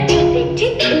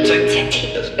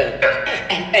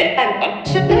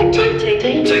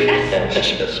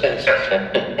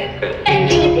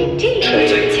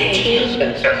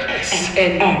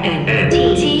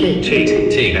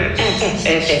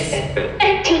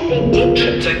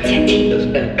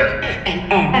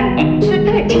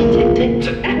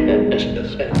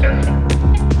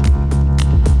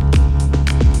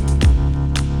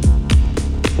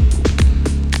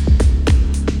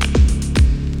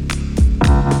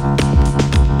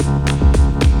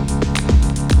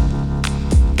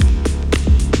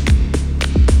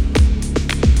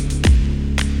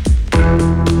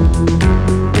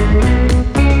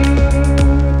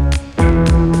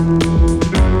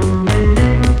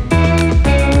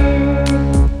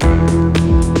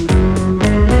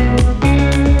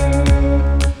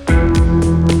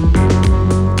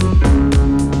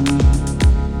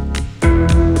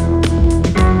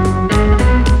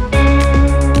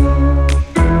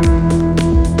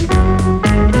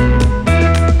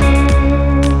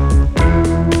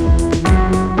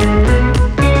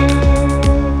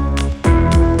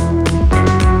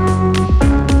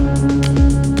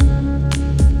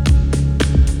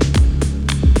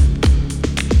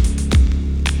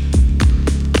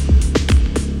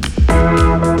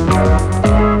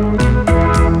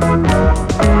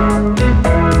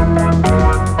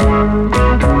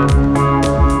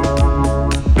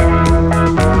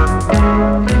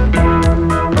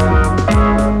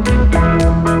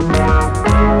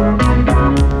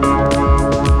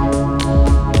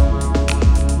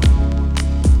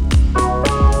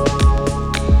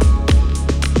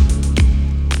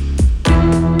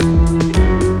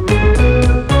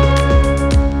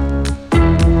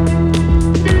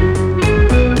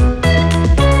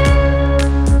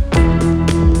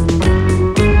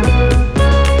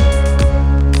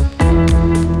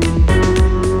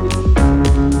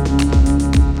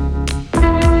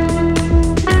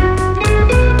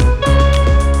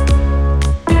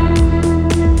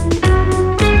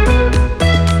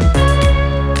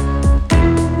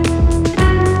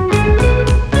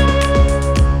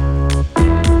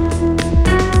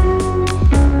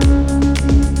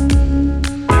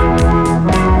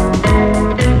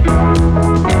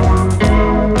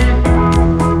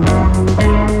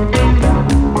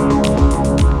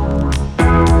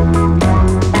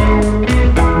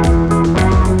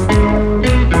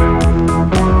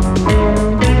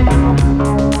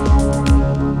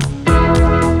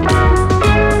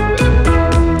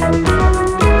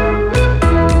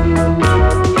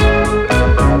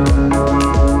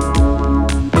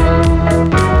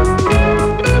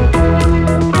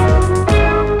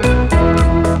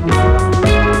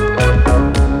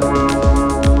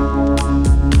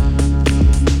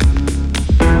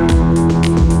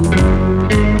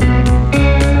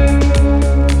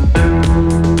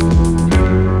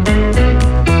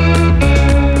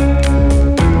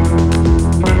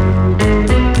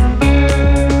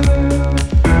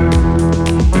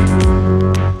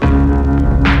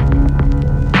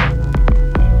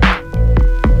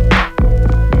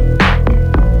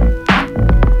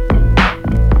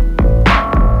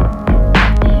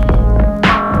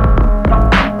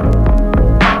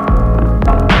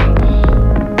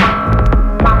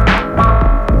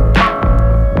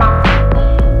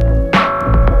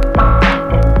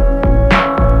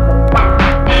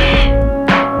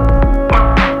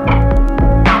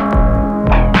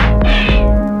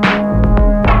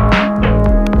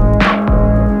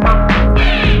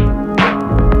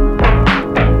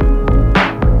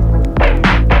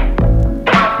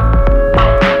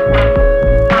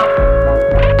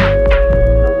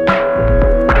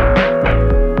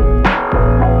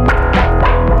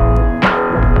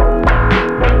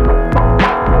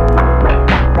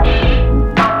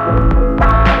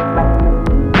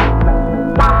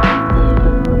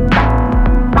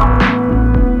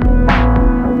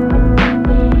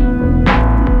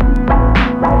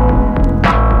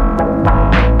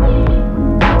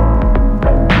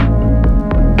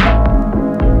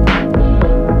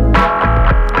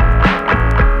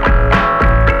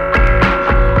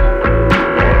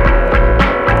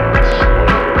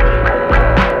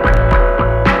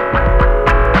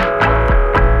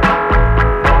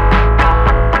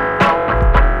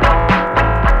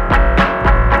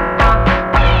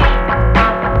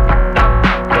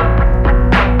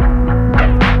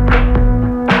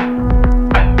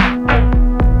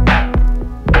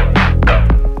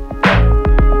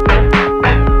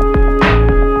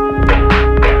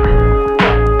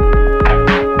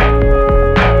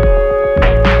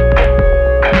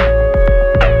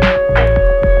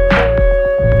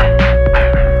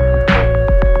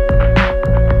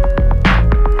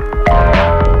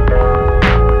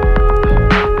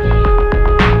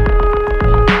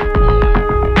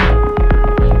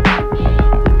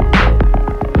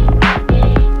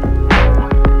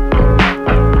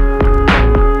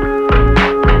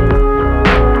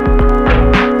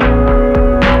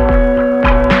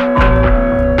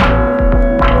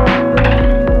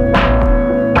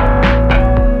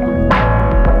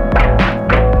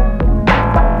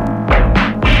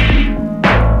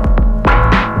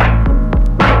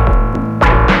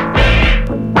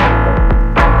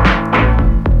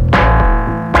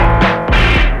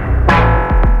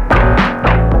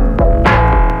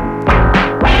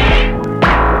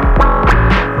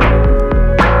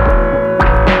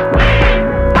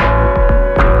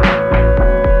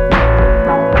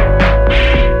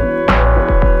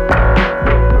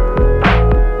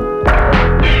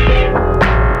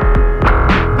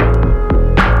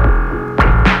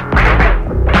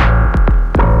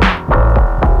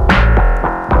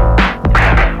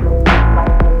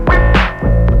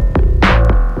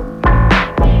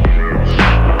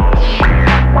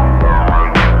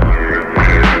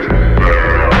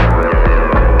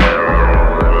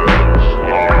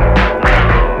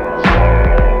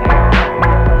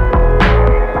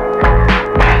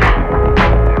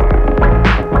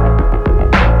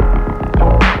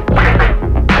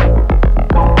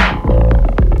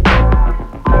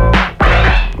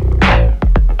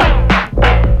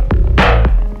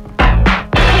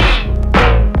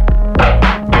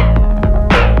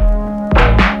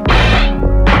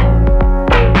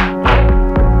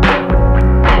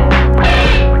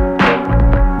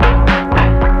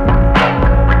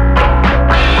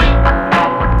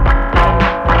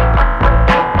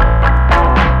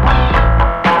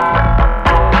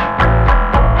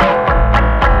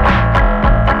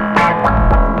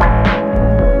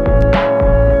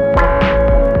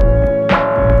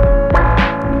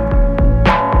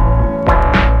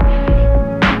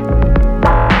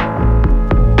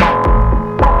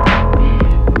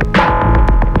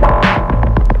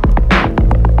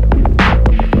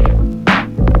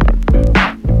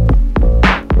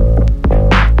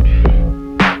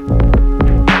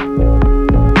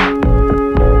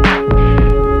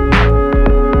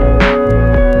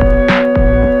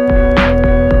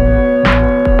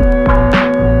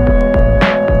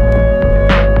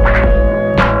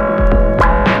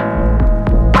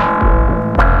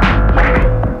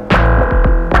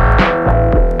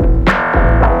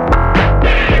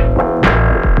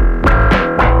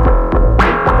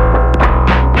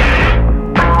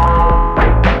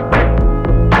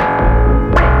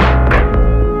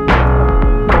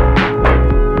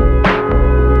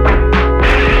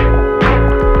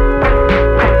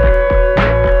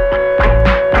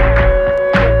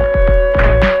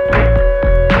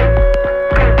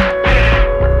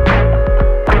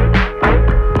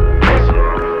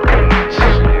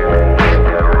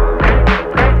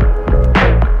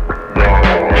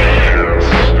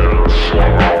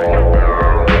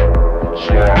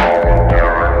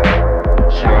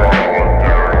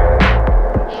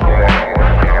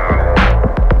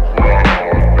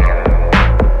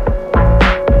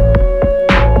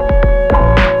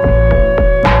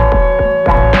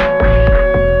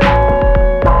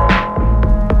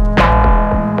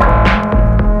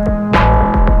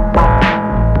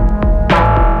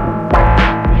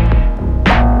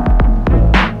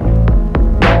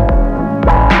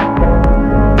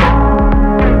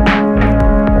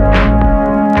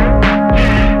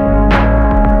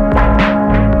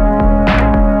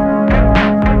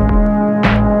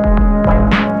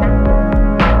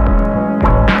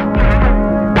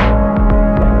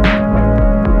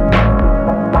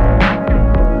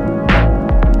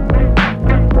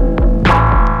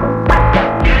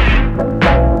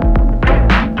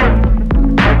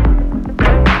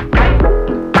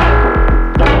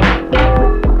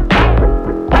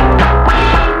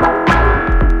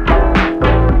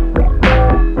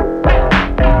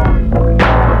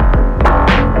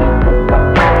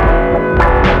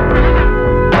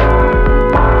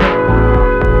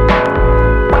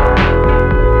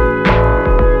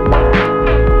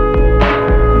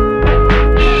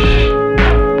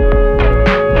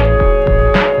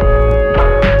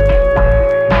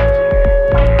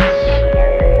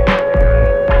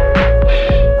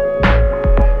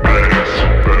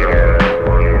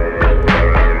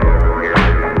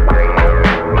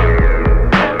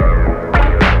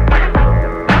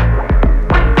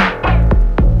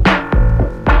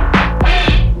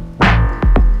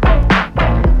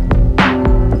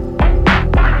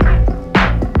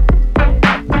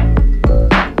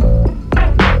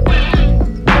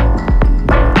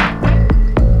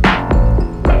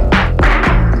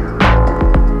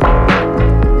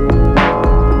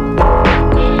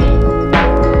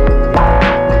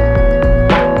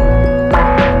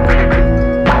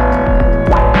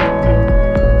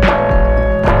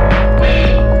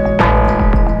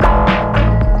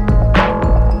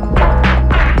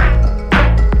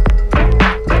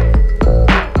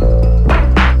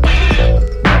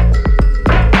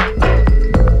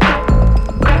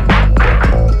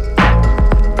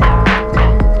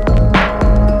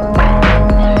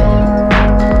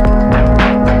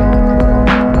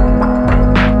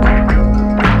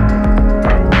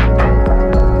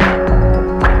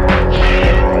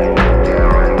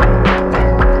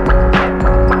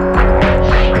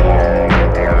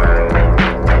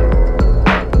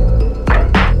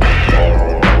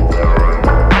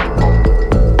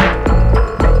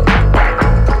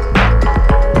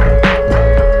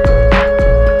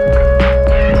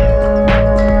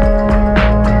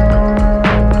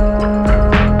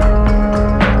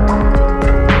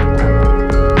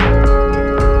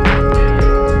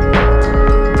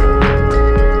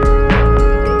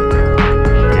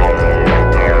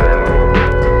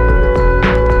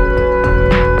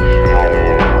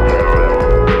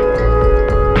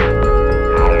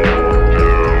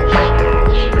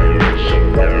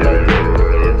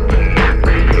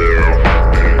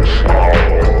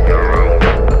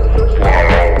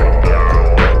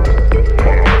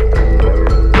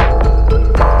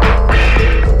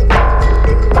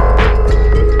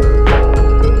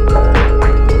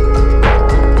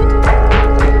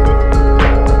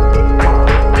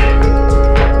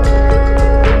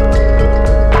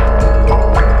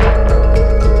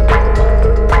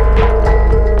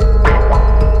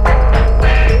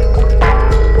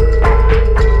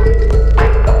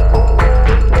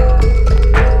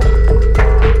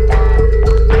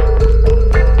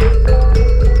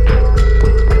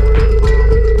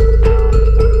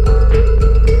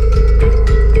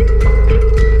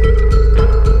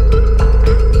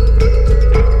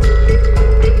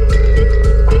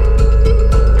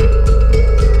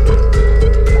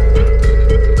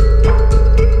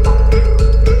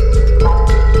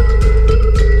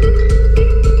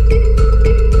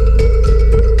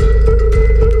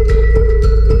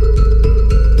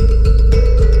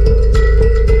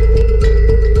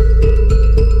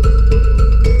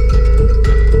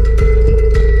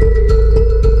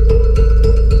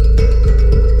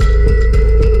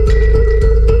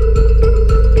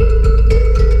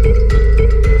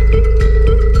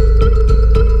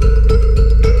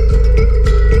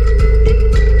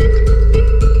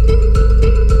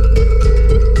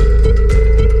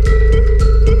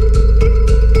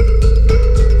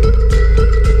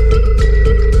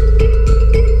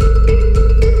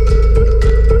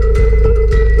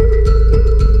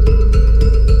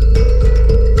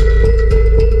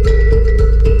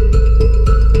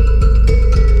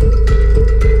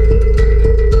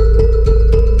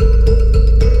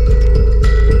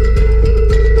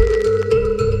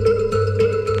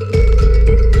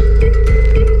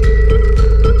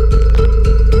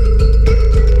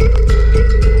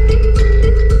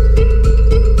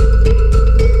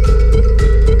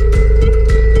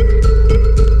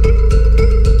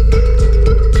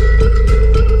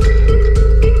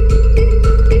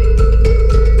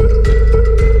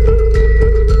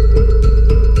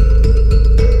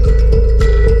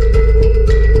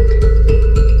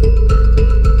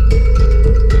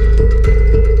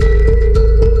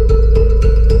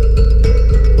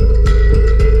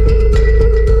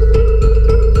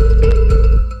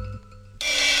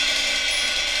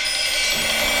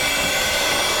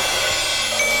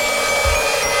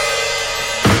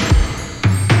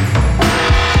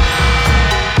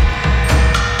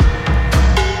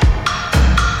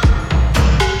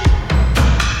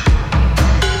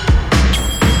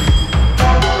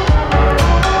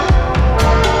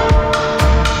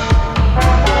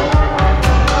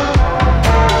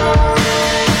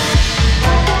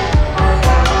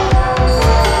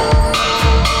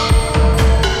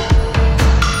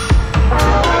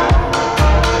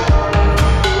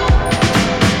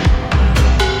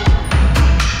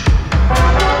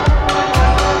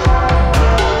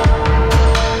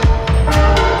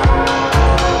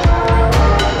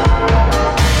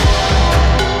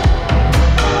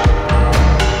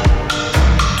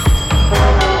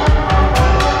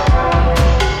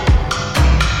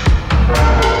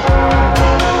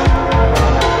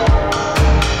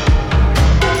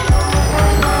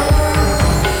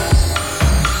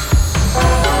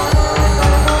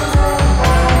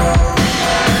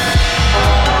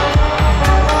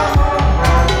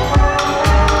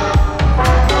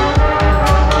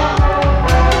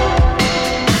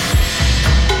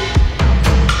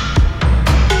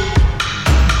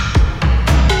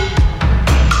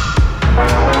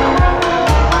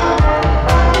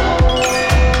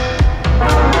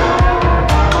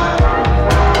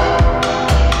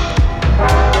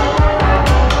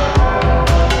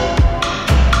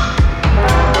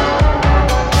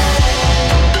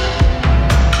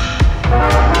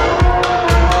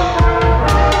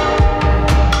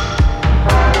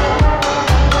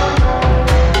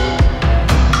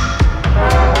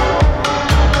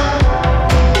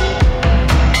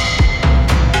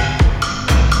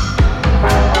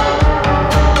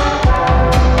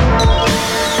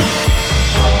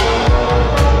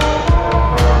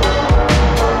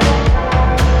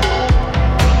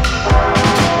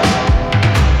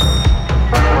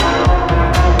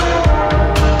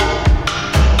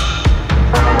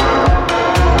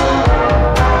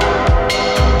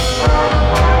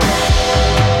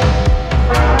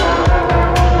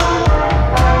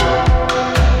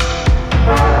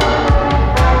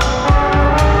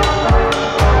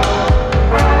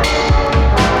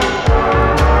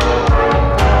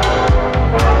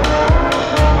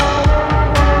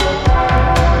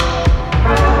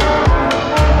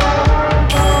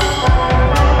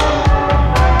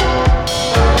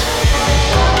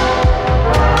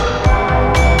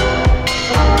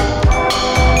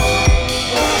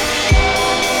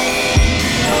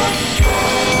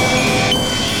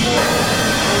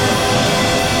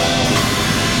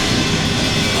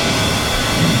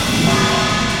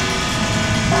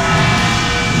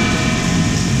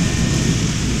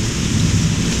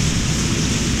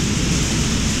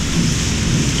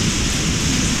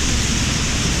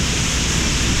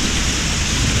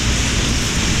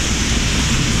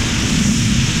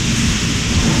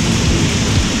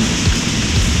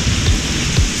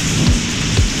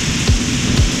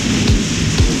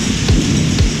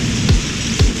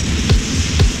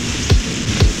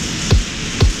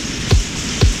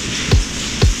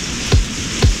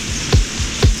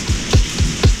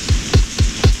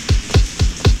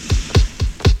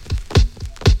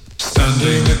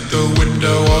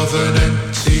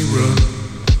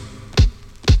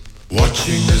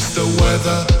Watching as the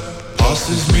weather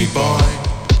passes me by.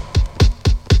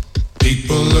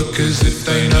 People look as if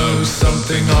they know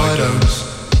something I don't.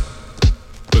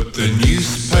 But the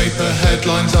newspaper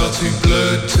headlines are too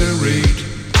blurred to read.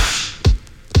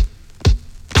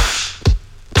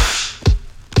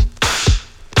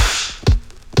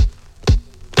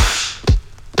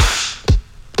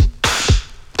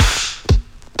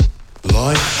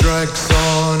 Life drags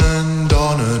on and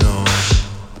on and on.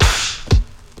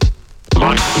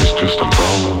 Life is just a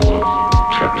bowl of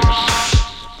cherries.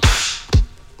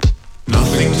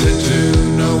 Nothing to do,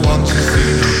 no one to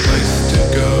see, no place to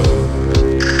go.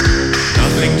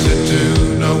 Nothing to do,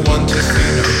 no one to see,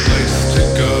 no place to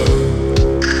go.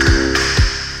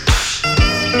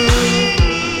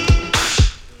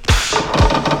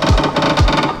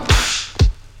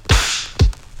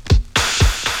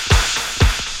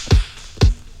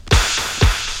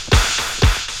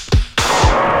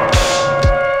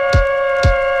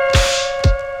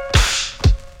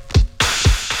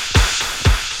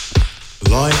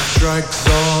 Life drags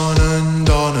on and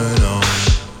on and on.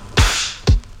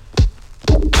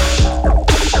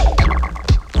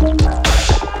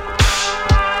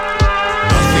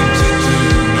 Nothing to do,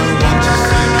 no one to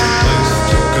see, no place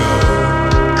to go.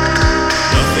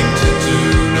 Nothing to do,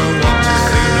 no one to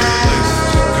see, no place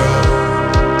to go.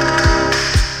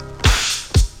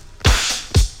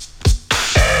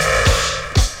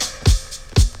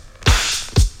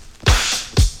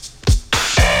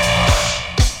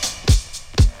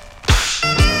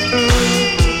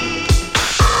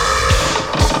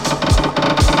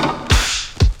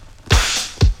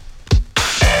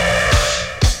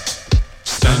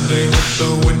 Standing at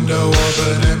the window of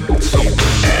an empty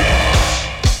room,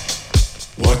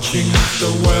 watching as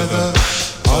the weather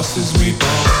passes me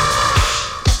by.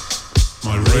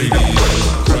 My radio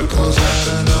crackles out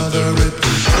another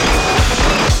repeat,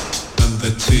 and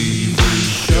the TV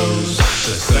shows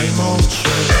the same old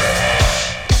show.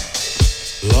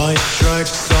 Life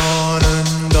drags on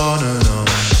and on and on.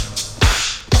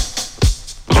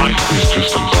 Life is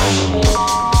just a bowl of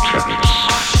cherries.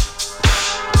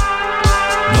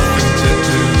 Nothing to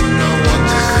do, no one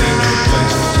to see, no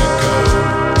place to go.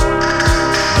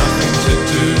 Nothing to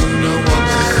do, no one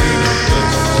to see, no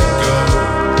place to go.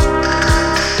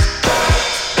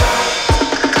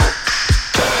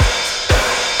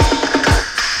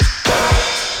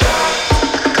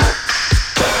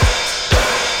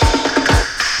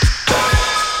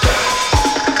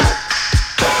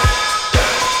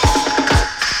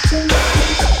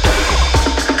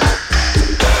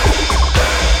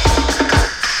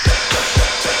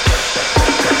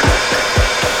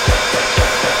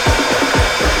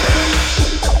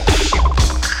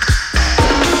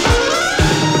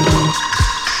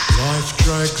 Life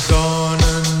drags on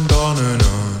and on and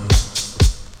on.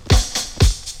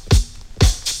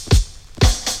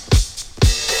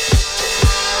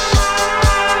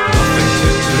 Nothing to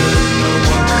do, no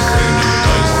one to see, no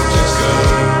place to go.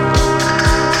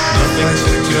 Nothing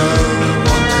to go, no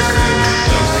one to see, no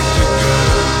place to go.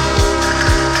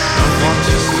 Nothing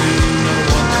to see, no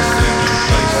one to see, no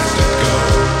place to go.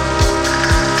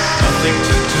 Nothing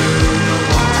to do, no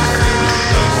one to see,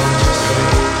 no place to go.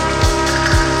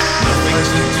 Nothing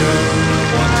to do, no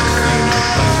one to see, no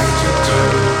place to go.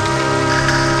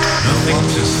 Nothing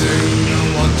to see, no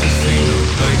one to see, no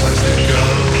place to go.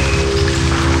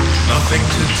 Nothing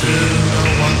to do, no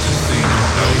one to see,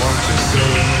 no place to go.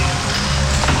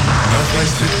 No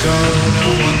place to go, no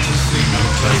one to see, no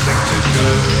place to go.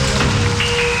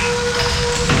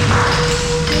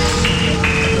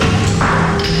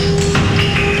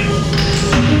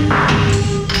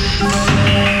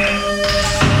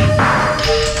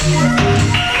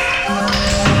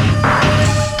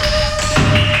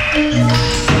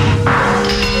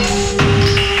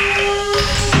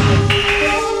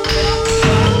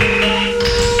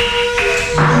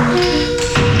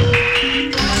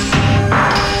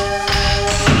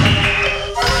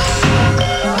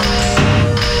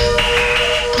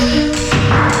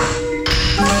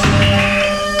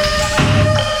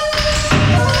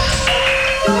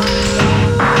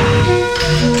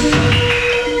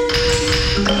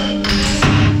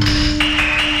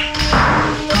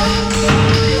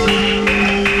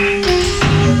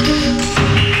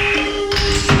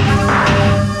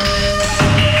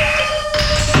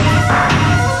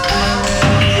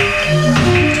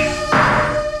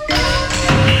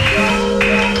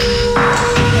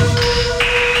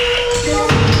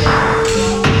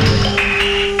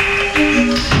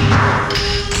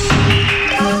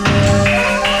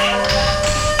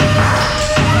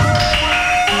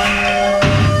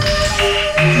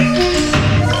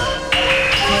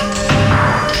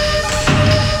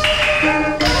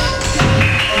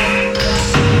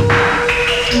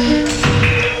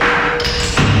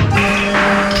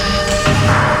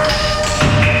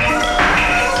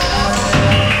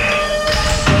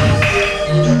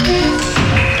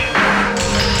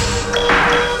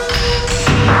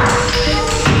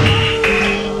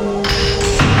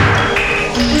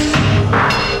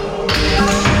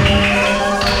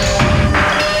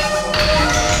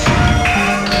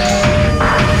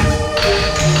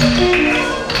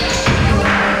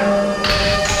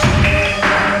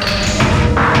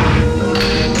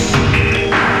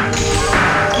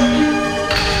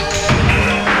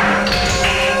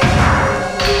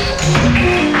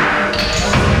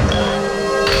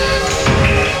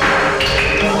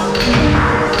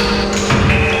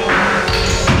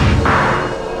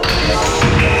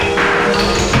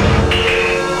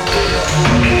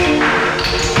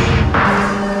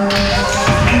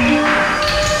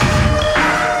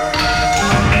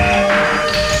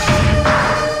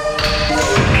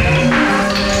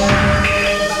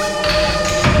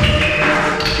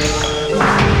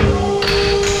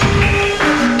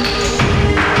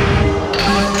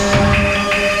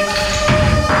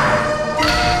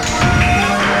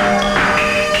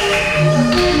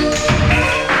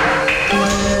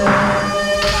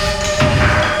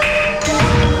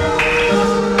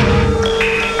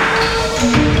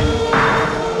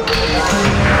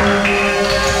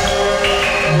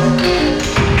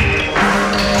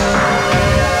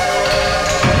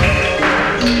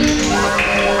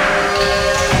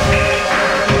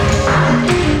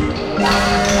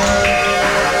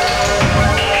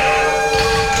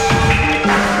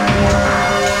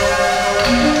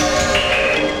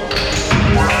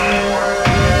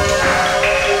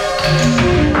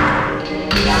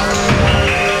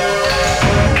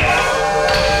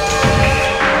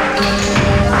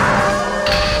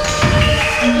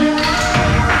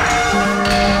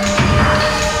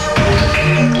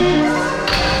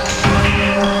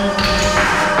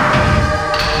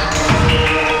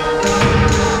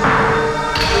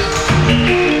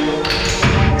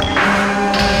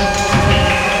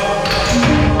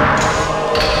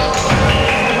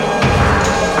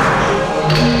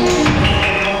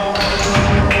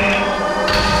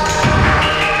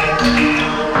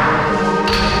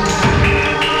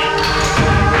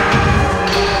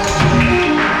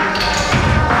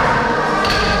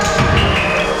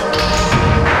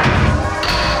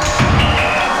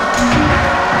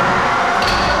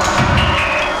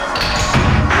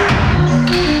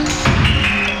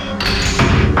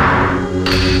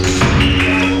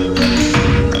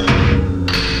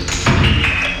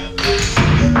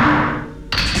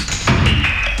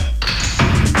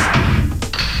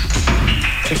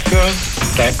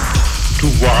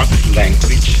 towards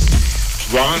language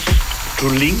was to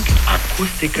link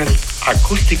acoustically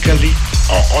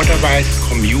or otherwise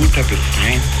commutable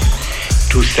signs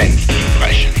to sense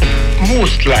impression.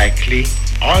 Most likely,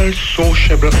 all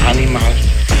sociable animals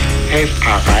have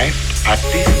arrived at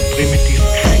this primitive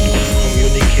kind of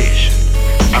communication.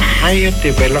 A higher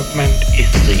development is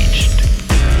reached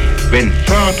when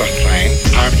further signs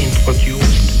are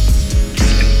introduced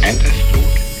and understood.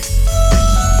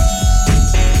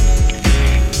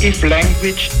 If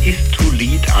language is to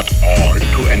lead at all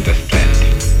to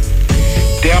understanding,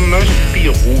 there must be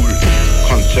rules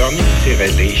concerning the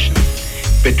relation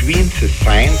between the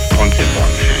signs on the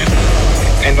one hand,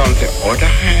 and on the other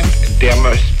hand, there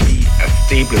must be a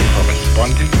stable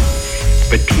correspondence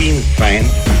between signs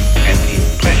and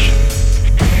impression.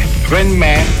 When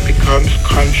man becomes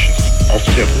conscious of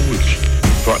the rules,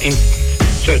 for instance,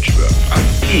 such words as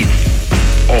is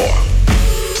or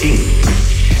things,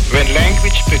 when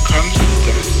language becomes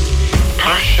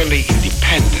partially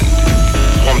independent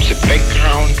from the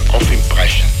background of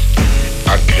impressions,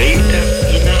 a greater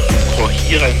inner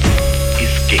coherence is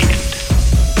gained.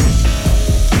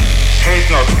 Has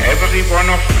not every one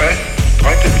of us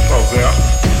struggled for words?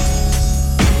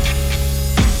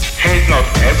 Has not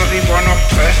every one of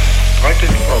us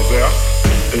struggled for words?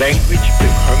 Language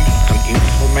becomes an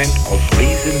instrument of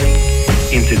reasoning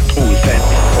in the true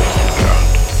sense of the word.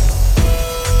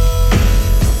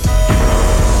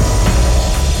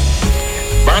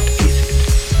 What is it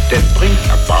that brings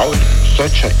about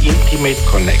such an intimate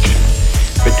connection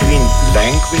between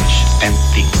language and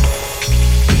thinking?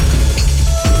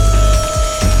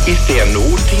 Is there no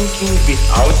thinking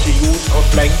without the use of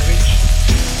language?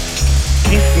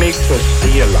 This makes us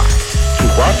realize to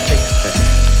what extent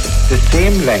the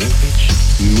same language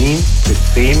means the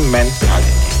same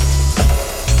mentality.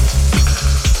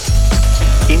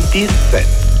 In this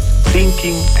sense,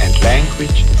 thinking and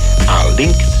language are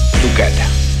linked together.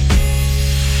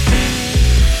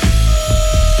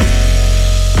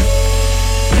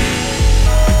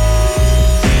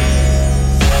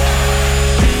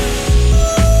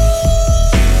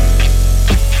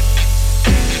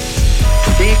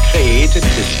 They created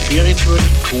the spiritual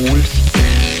tools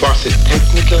for the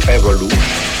technical revolution.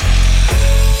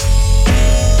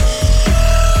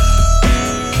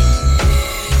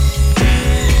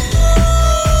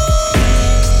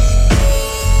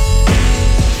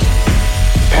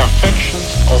 Perfections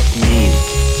of means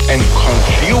and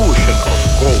confusion of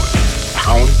goals,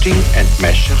 counting and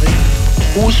measuring,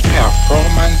 whose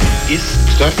performance is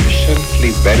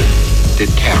sufficiently well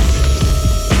determined.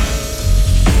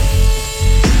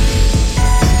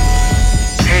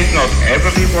 Has not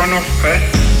every one of us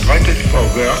struggled for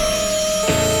words?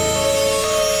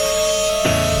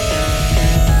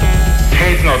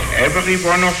 Has not every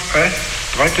one of us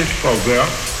struggled for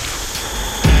words?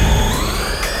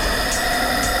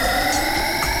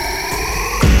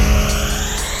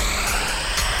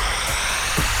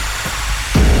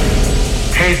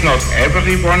 Has not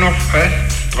every one of us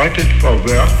struggled for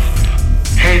words?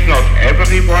 Has not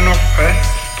every one of us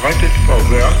struggled for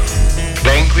words?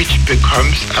 Language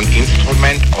becomes an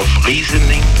instrument of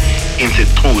reasoning in the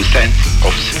true sense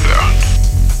of the word.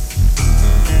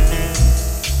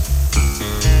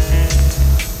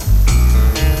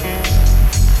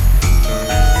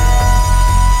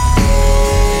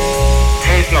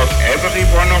 Has not every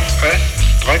one of us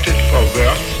struggled for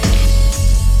words?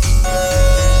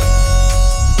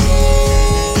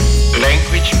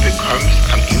 Language becomes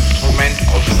an instrument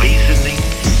of reasoning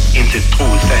in the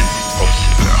true sense of the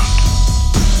word.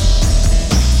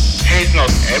 Has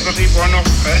not every one of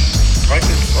us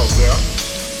struggled for words?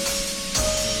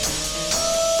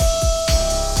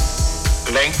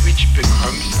 Language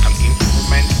becomes an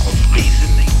instrument of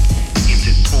reasoning in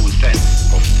the true sense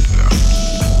of the word.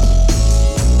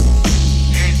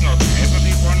 Has not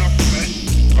every one of us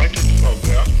struggled for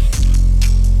words?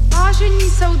 Vážení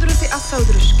soudruzi a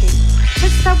soudružky,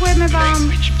 představujeme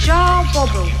vám Joe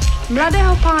Bobble,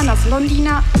 mladého pána z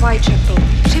Londýna Whitechapel.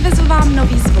 Přivezl vám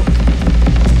nový zvuk.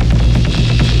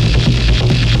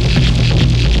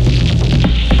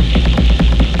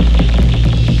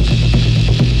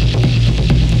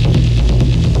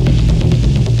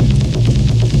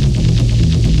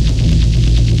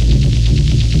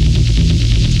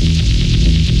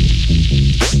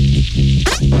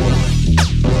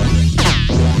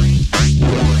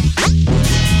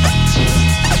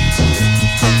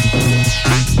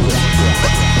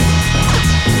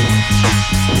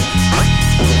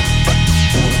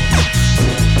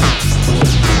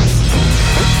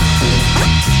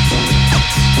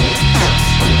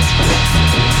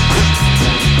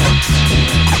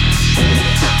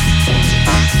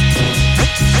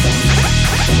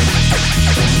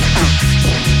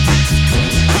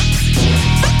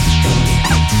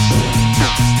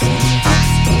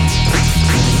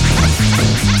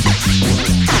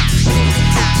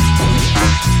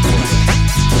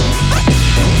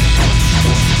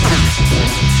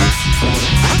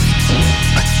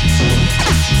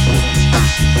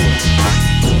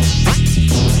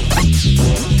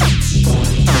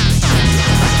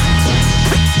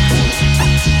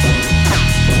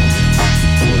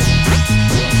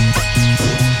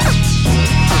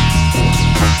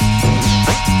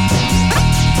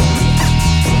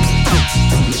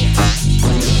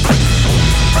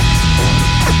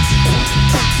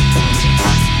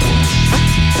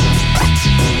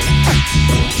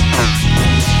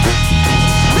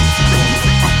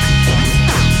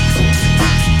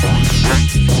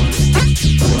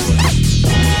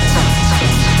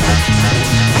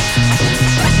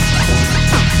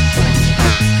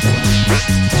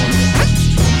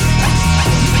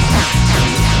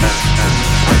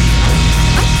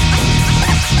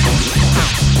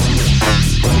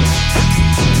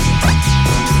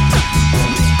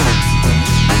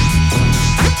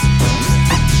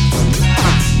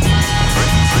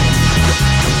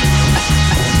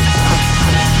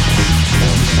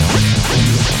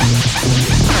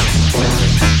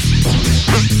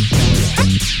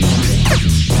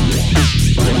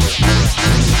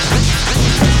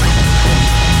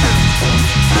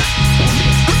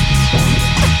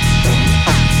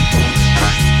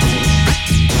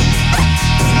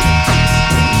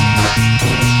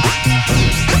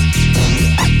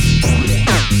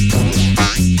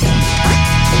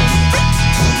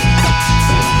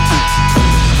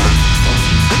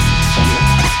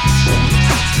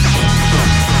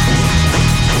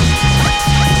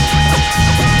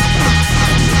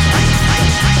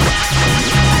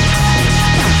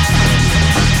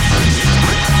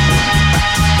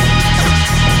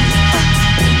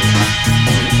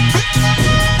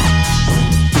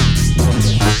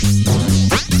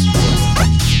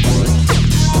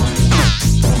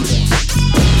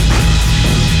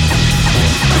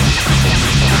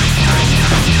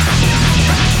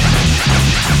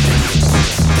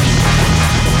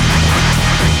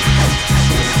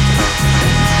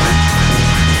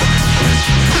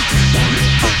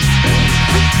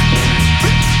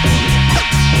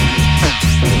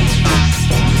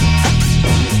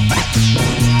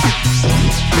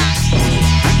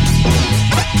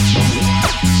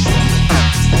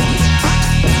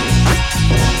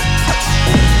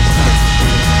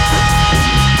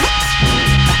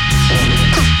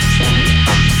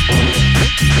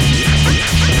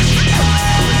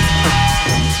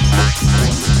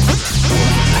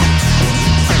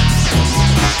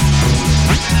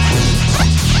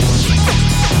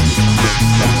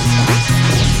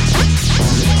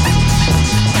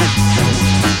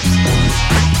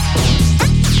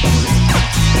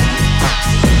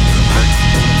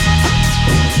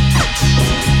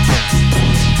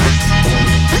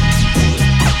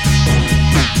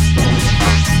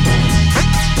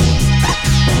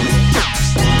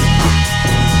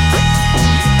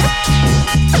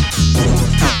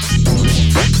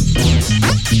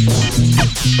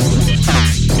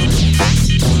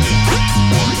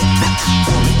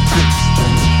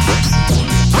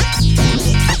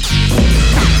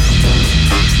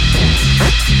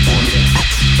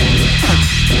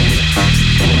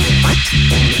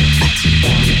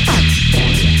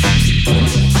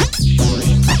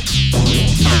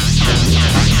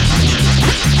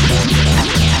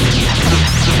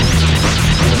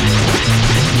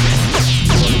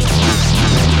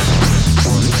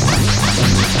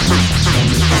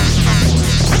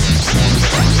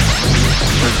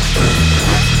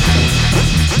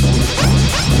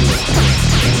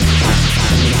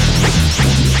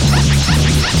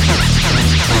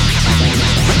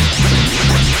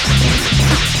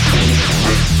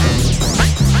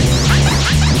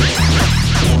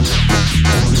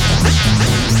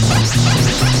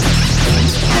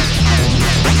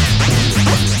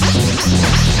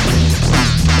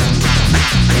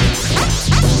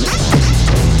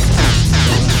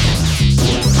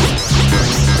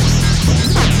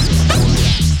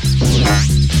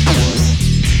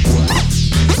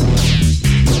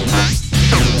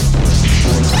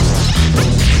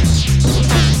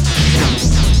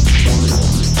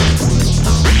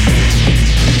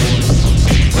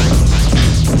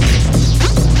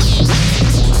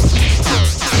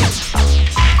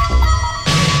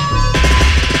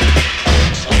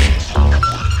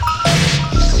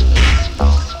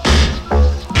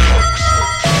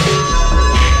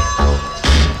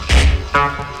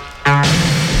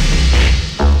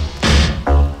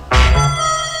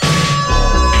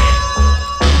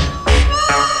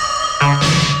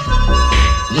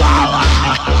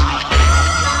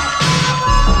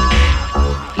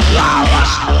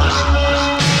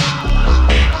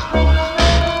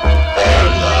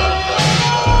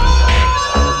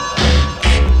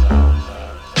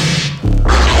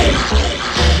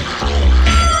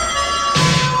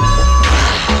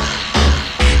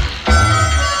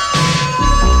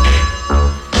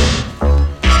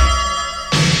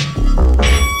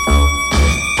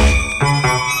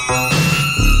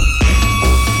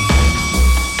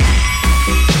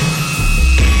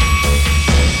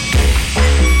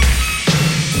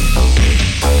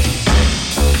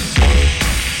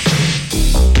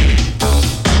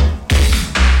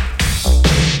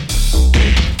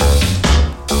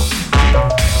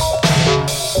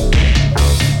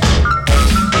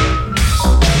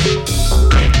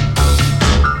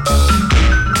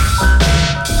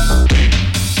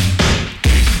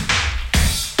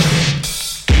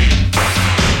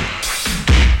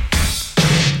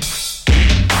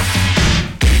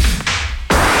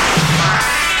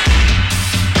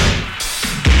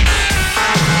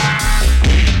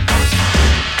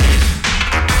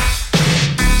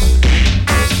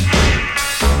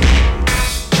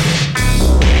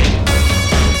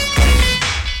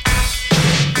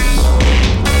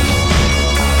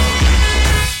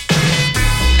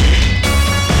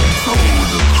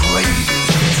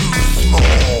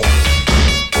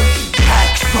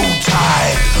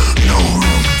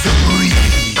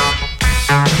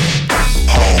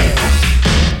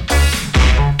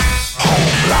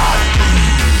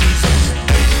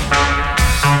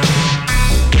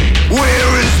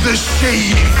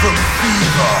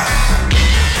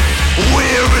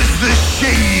 the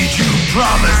shade you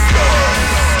promised us.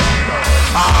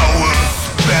 I will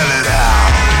spell it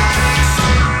out.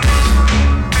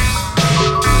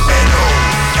 N-O,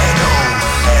 N-O,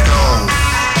 N-O,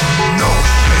 no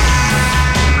shade.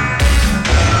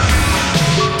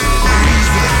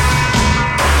 Reason,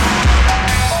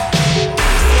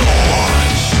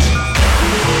 scorched.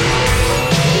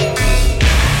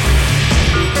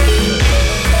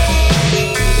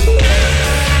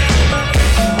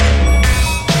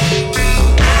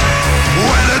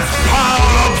 When it's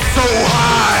piled up so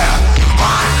high,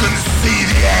 I can see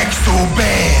the axle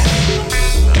band.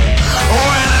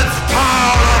 When it's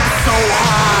piled up so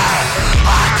high,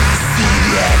 I can see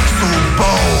the axle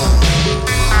bone.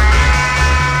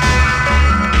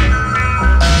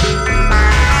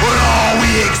 When all we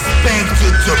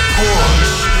expected to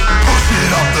push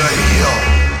it up the hill.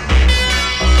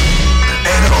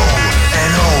 N-O,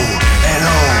 N-O,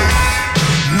 N-O,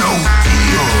 no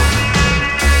deal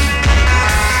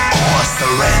or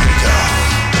surrender.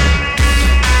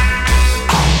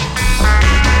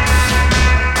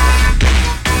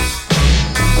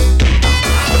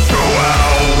 Throw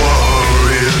our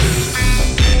worries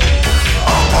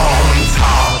up on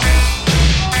top.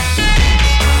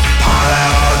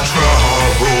 Pile our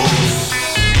troubles,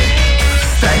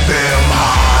 stack them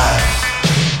high.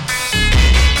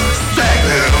 Stack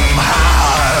them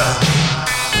high.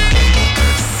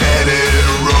 Set it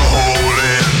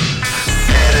rolling,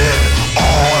 set it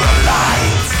all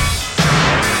alight.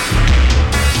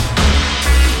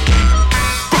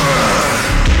 Burn.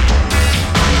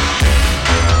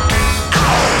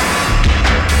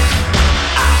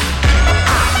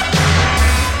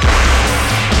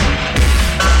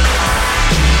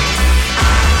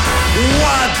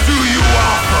 What do you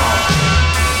offer?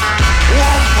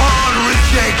 One part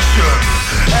rejection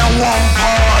and one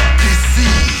part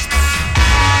deceit.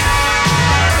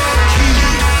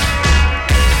 Keep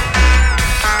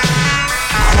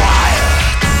quiet.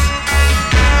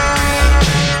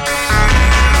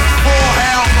 For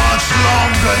how much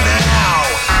longer now?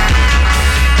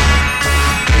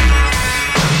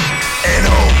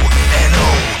 N-O, N-O,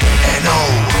 N-O,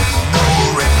 no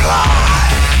reply.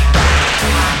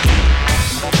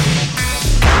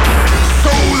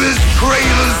 So this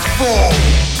trailer's full.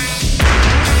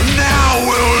 Now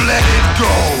we'll let it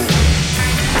go.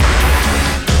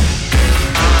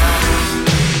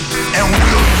 And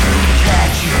we'll do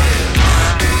catches.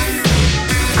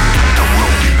 And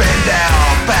we'll bend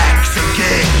our backs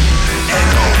again.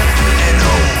 N-O,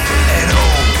 N-O, N-O,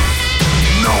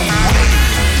 no way.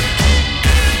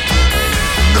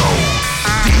 No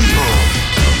deal.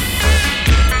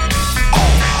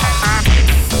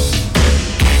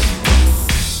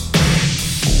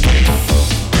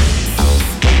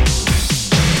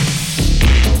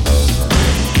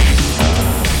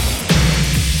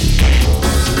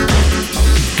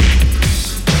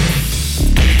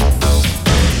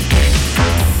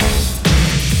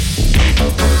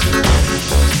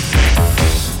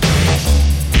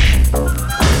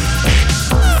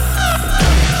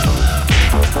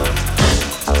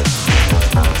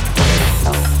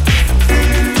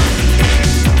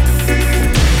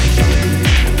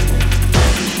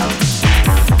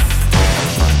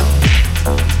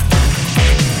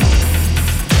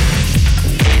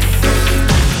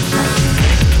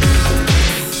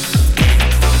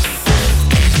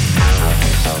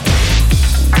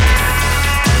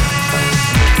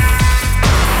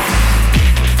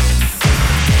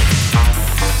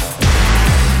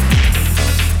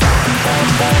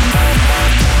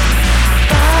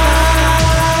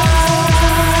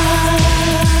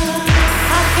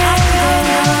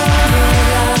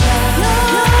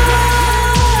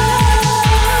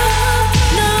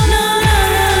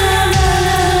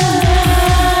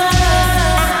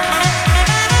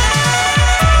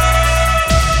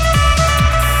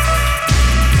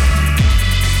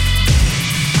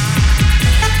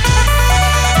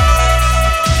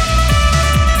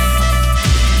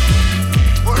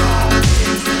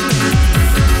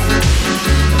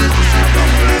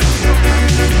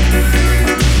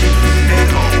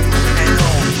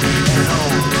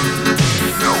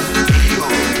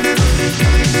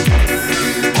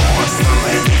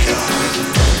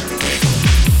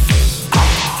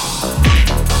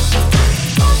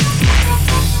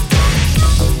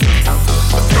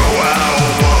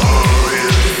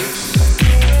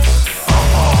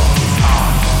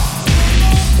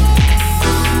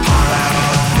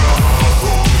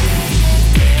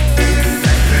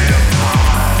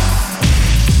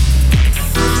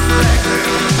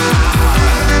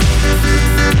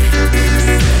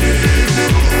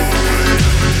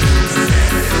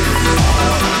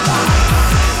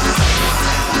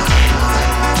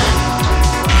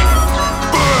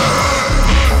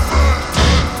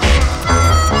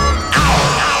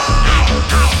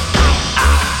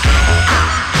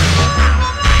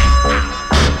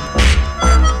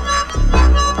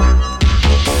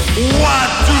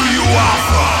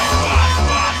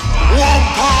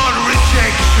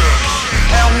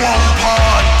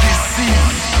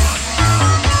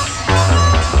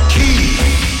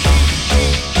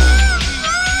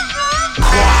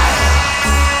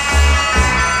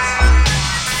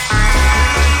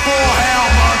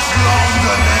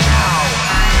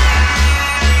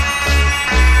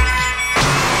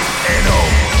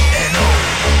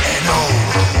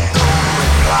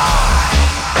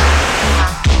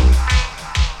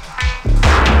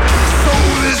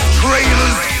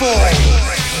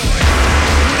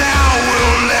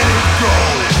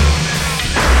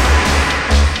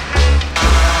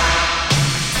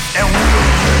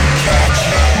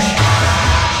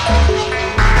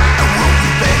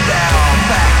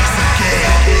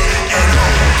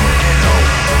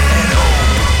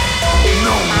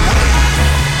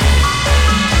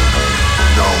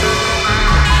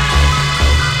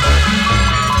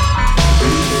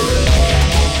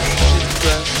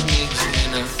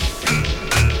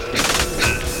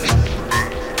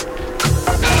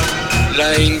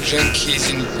 junkies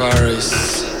in Paris.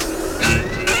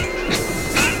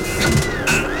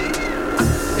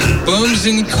 Bombs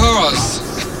in cars,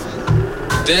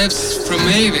 deaths from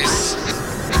Avis.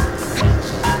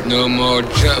 No more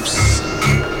jobs,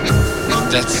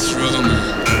 that's Roma.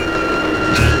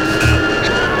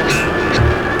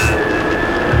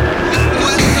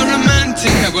 What's so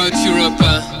romantic about Europe?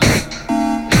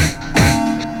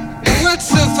 What's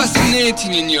so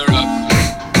fascinating in Europe?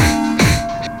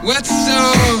 What's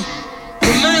so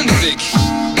romantic?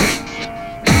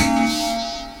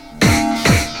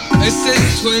 I said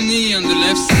 20 on the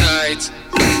left side,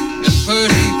 a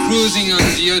Persian cruising on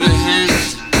the other hand,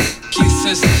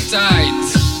 kisses tight.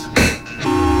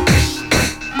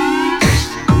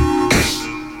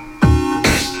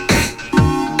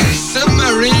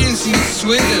 Submarines in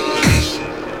Sweden,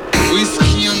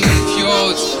 whiskey on the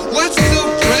fjords. What's so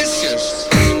precious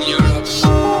in Europe?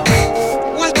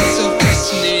 What's so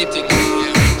fascinating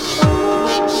here?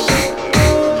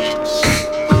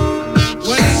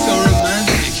 What's so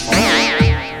romantic?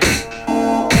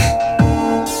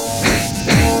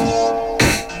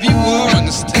 Beware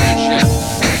nostalgia,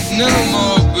 no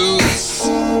more boots.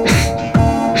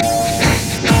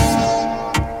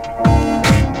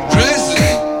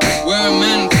 Dresden, where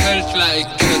men felt like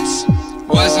guts,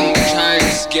 wasn't a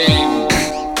child's game.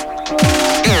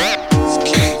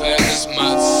 Skin versus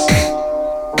muds.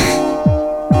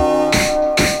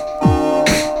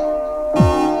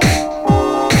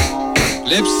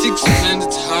 Leipzig's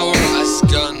splendid tower has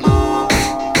gone.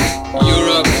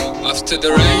 Europe after the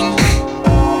rain,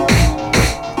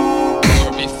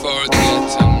 or before the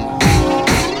atom.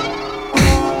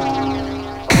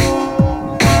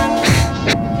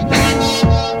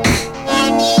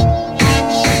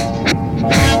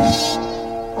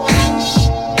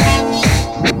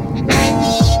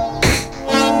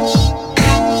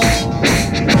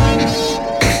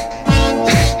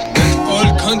 That all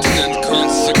continent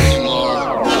can't suck anymore.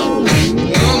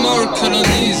 No more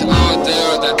colonies out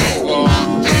there that before.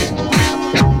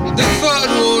 The third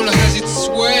world has its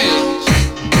way.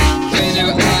 They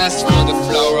never asked for the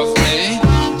flower of May.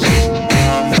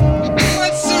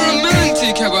 What's so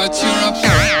romantic about Europe?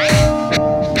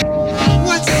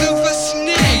 What's so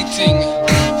fascinating?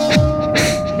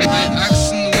 My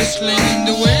accent whistling in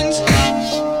the wind.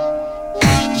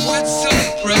 What's so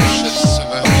precious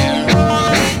over here?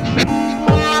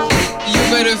 You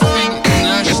better think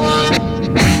national,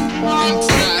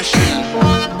 international,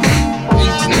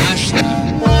 international,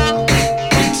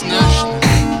 international.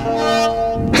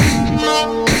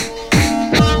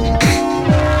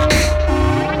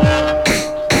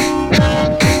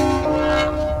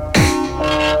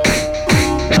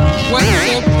 What's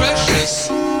so precious?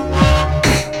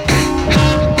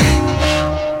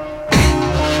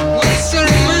 What's so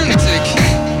romantic?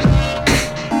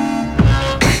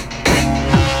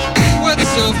 What's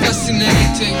so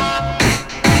fascinating?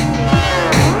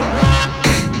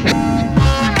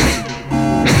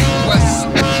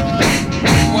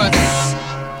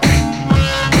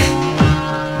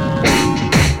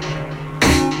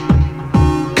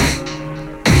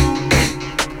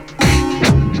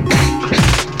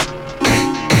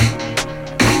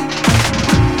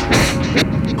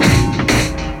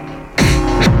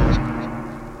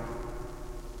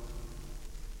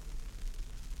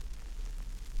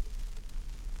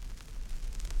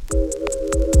 What's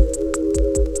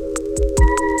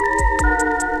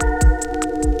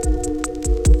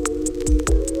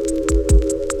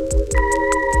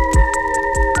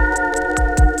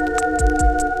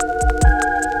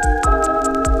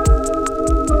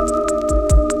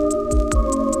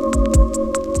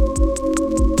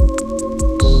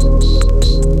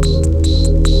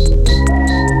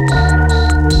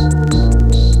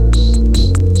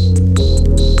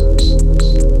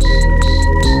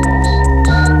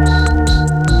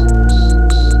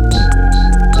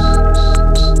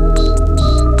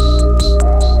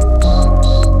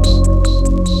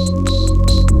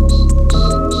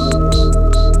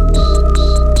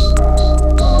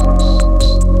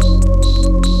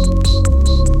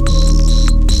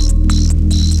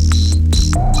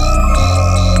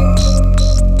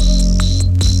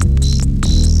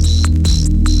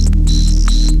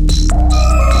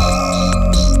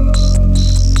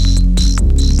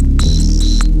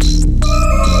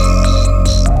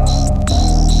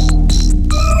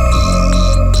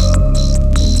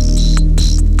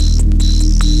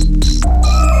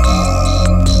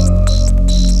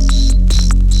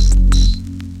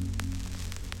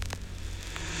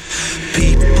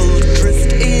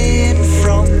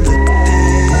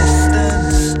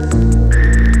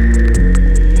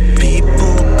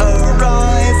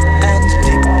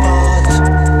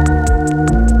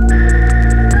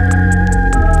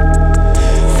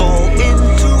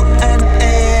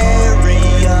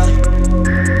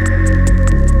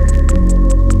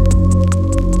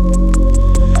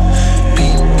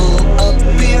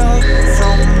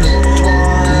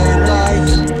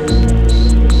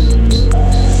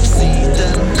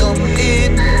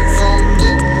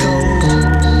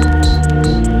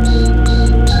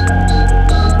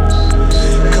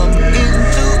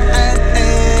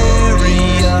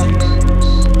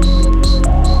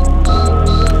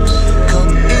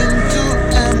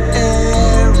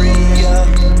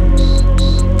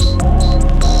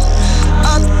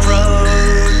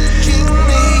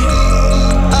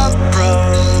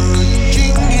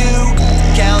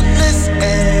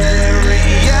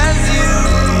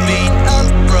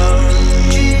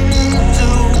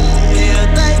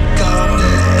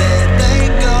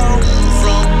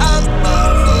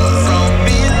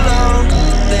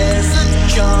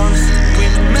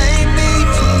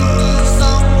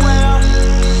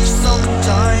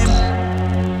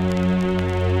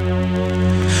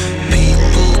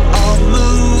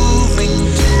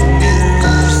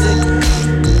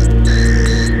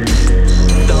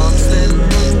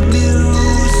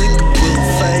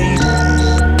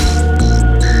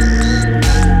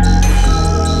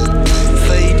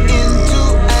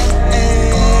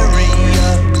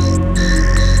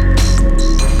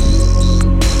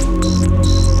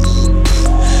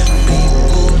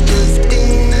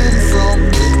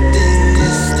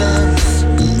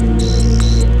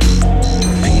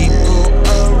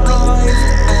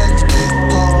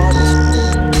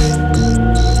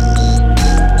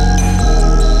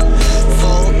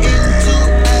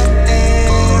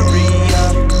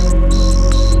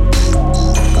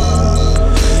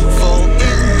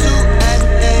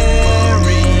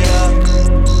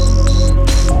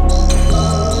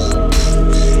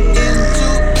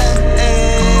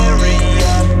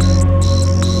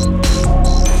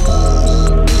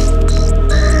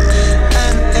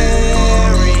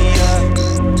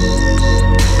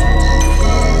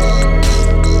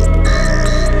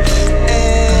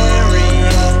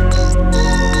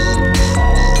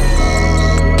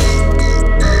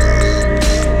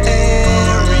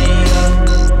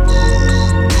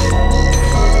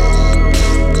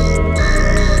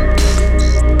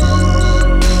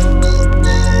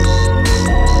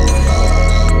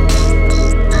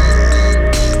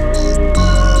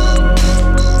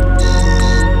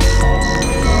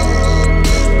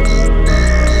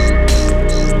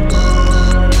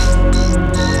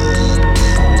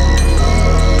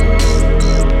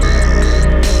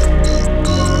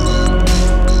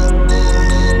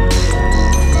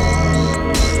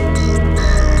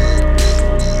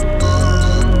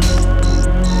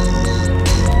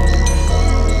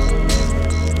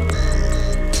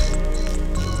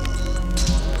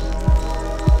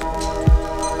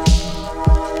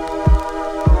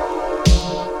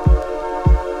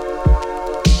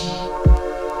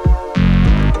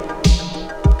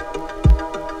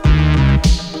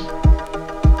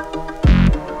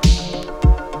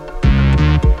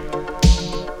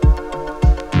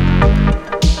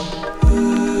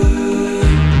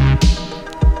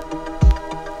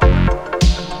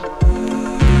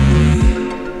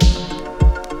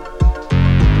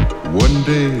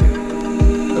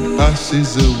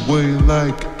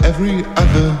like every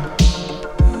other.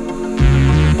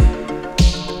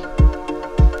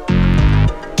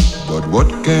 But what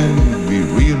can we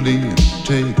really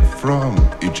take from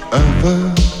each other?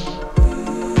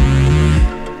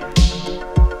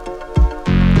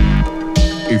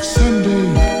 If Sunday,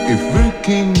 if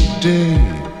working day,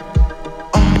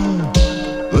 all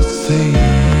the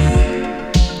same.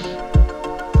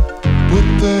 Put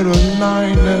that a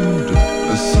line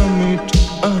and sum it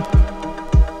up.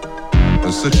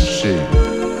 Such a shame.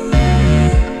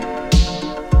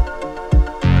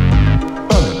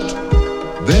 But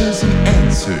there's an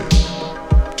answer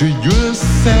to your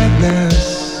sadness.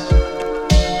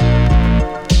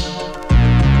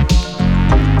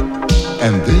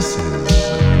 And this is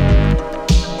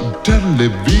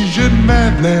television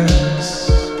madness.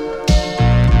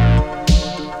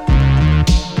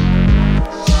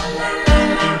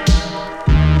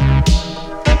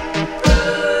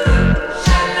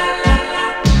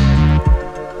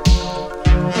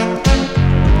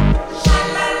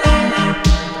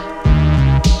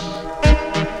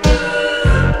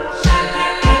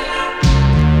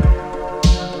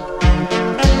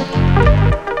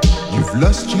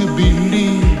 Lost your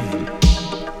belief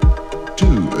to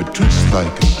a trust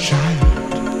like a child.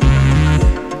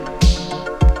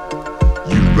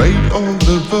 You raid all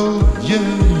the world,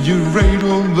 yeah, you raid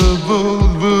all the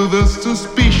world with a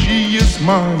suspicious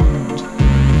mind.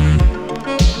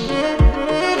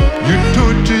 You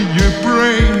torture your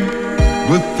brain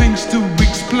with things to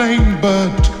explain,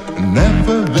 but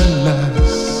nevertheless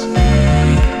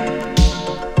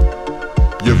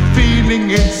you're feeling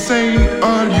insane,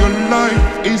 all your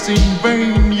life is in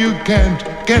vain, you can't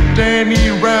get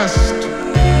any rest.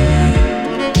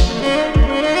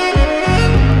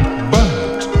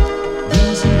 But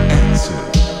there's an answer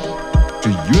to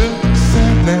your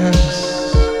sadness.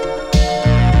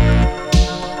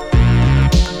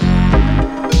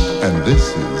 And this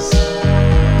is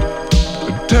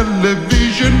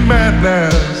television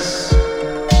madness.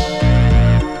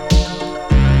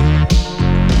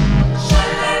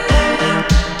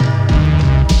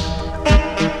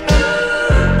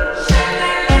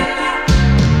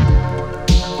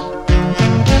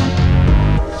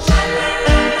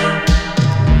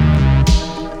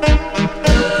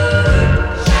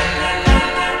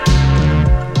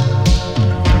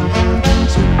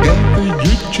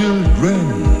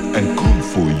 And call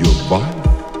for your wife.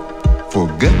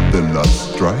 Forget the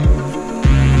last strife.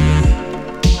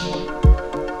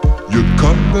 Your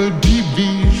color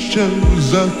TV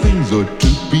shows are things ought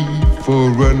to be for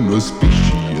an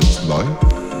auspicious life.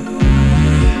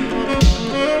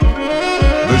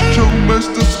 The show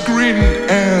must screen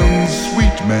and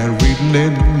sweet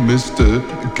Marilyn, Mr.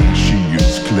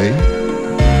 Cassius Clay.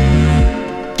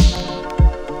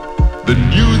 The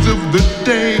news of the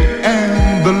day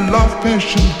and the love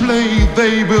passion play,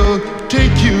 they will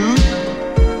take you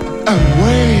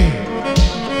away.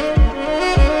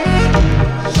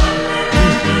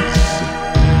 This is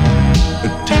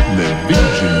a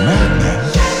television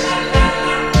madness.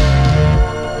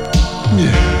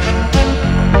 Yeah.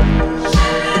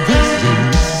 This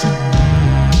is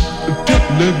a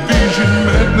television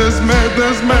madness,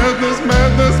 madness, madness,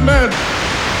 madness, madness.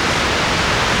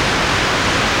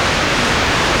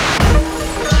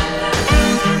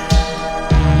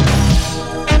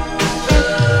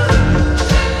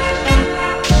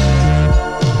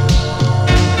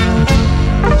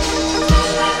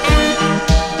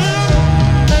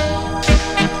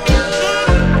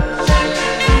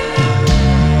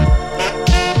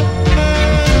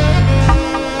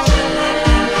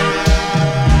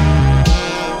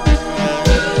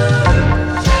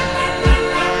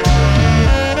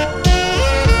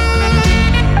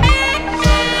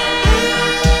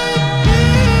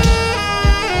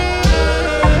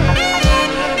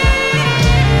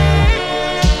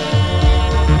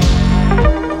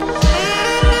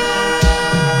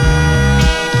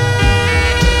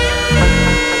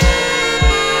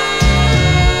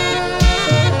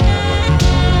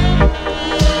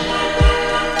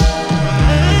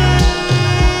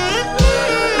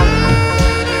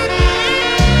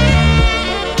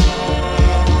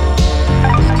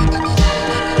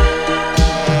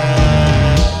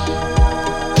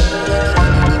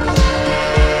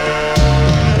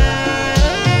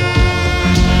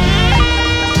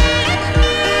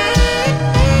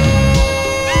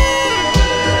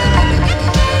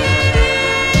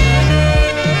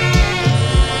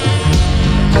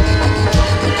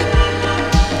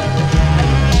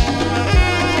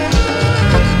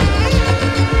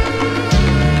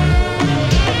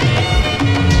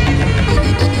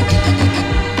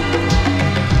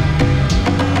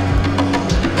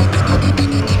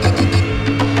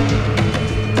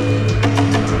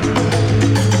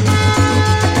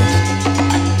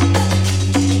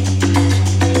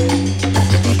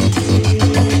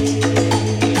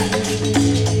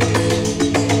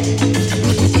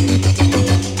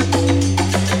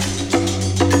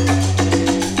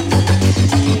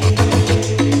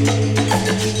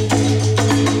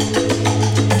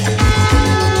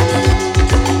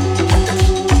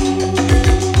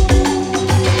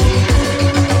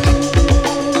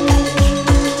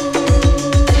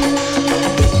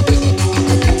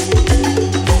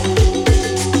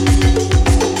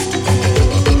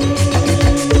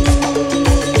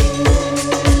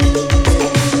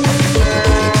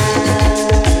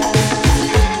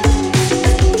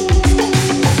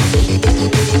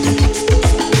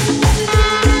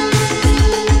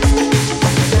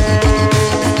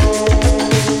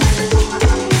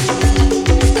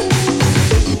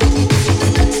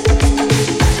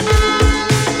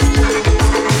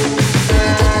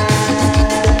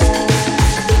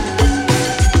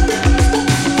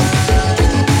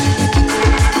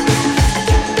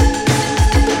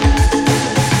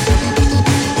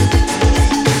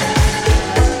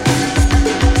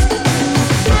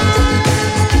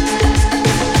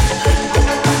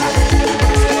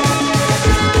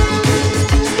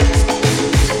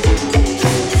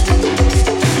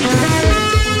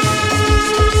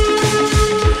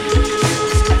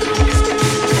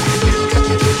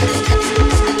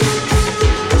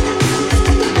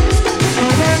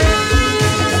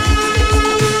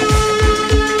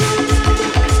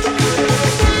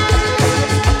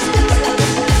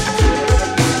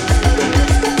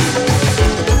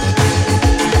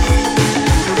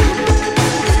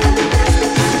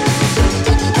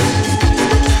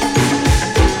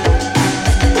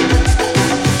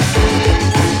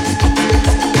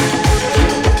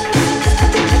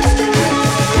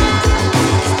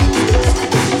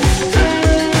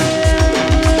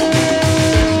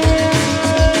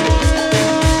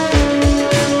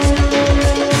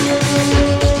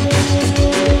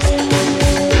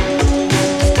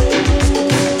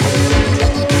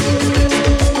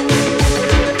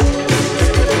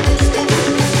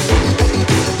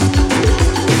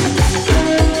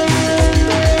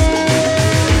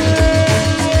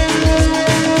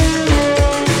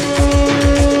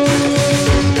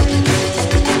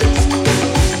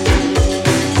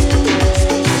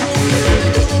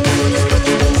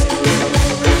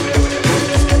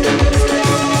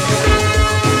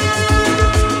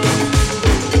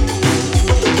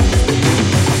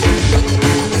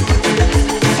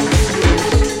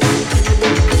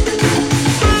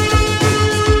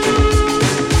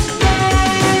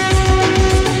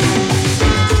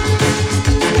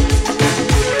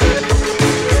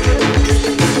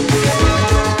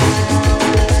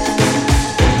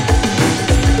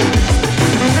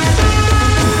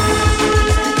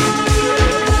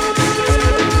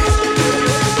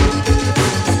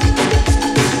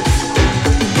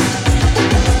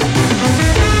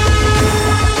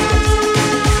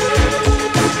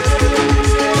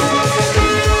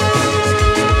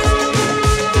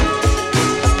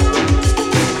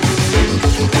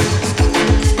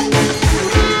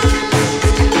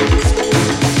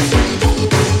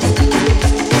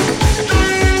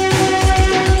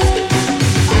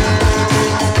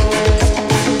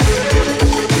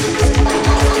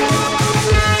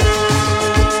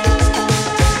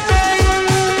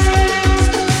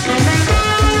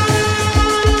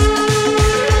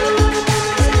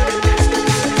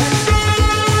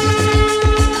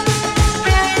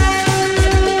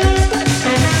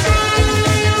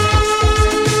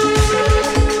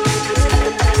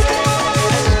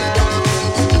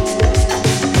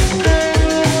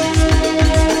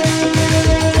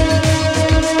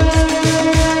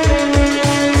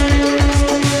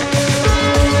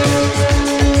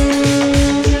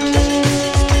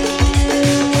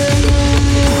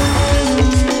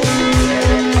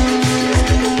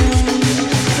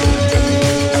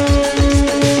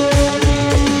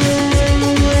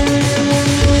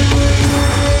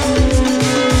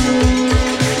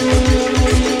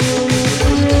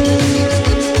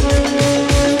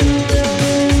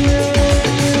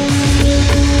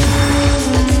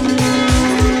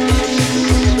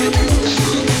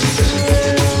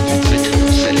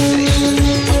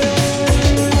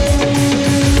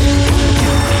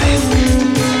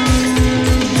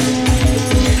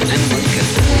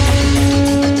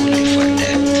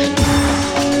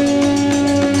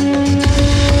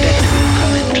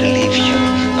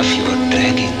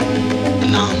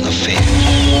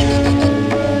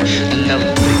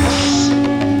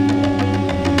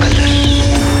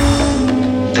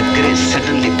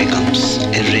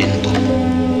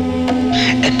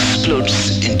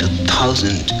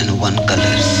 1001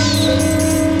 colors.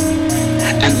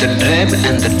 And the drab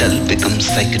and the dull become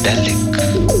psychedelic.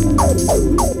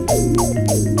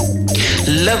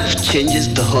 Love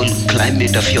changes the whole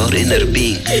climate of your inner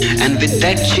being, and with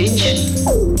that change,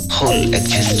 whole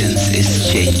existence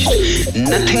is changed.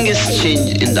 Nothing is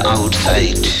changed in the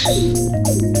outside,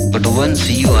 but once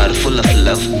you are full of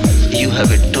love, you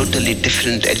have a totally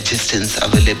different existence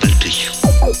available to you.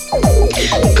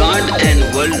 God and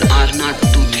world are not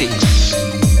two things.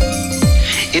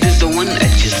 It is the one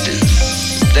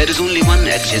existence. There is only one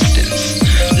existence.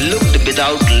 Looked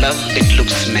without love, it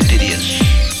looks material.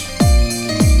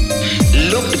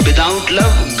 Looked without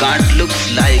love, God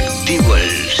looks like the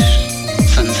world,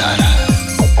 Sansara.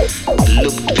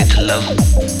 Looked with love,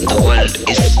 the world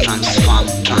is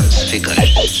transformed, transfigured.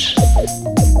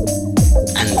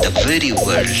 And the very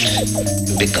world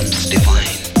becomes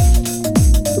divine.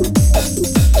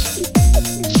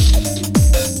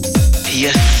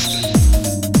 Yes,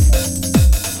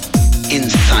 in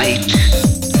sight,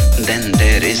 then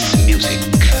there is music.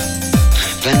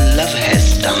 When love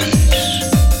has dawned,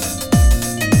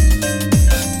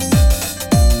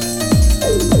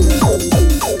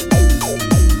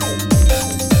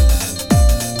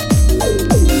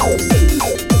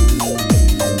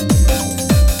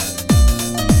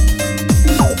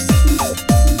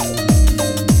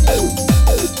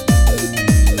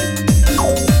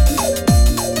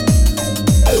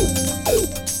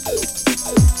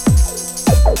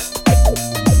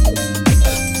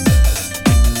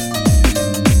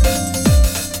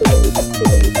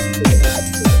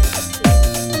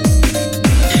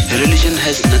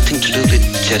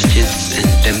 churches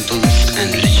and temples and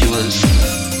rituals.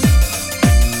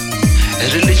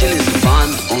 Religion is born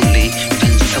only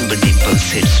when somebody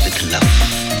pulsates with love.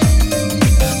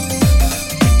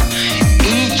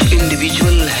 Each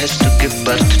individual has to give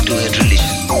birth to a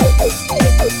religion.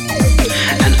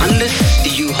 And unless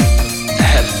you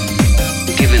have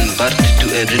given birth to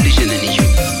a religion in you,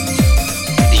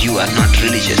 you are not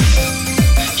religious.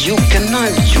 You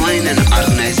cannot join an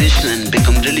organization and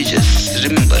become religious.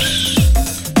 Remember,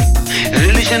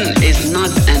 religion is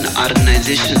not an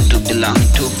organization to belong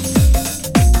to.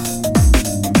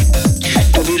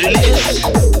 To be religious,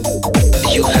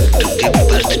 you have to give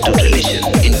birth to religion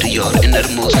into your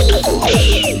innermost core,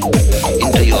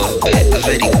 into your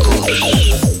very core.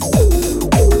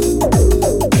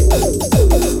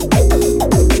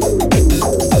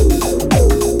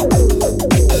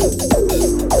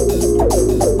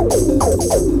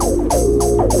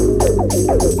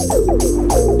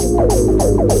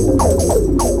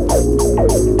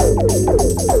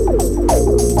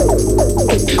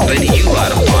 When you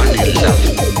are born in love,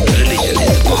 religion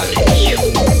is born in you.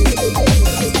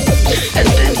 And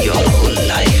then your whole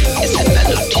life is a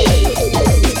melody,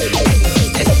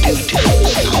 a beautiful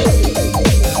song.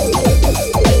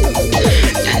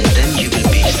 And then you will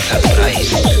be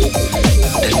surprised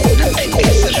that nothing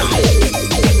is wrong.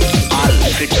 All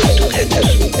fits together.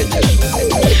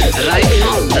 Right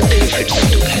now, nothing fits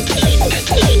together.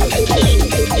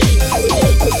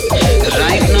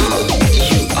 Right now,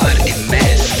 you are a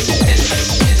mess.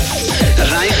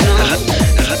 Right now,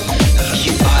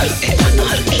 you are an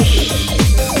anarchy.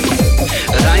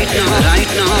 Right now,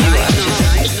 you are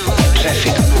just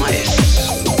traffic noise.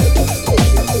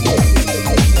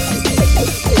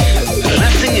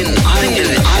 Rushing in either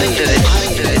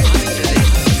direction,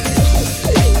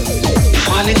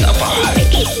 falling apart,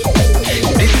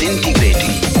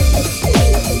 disintegrating.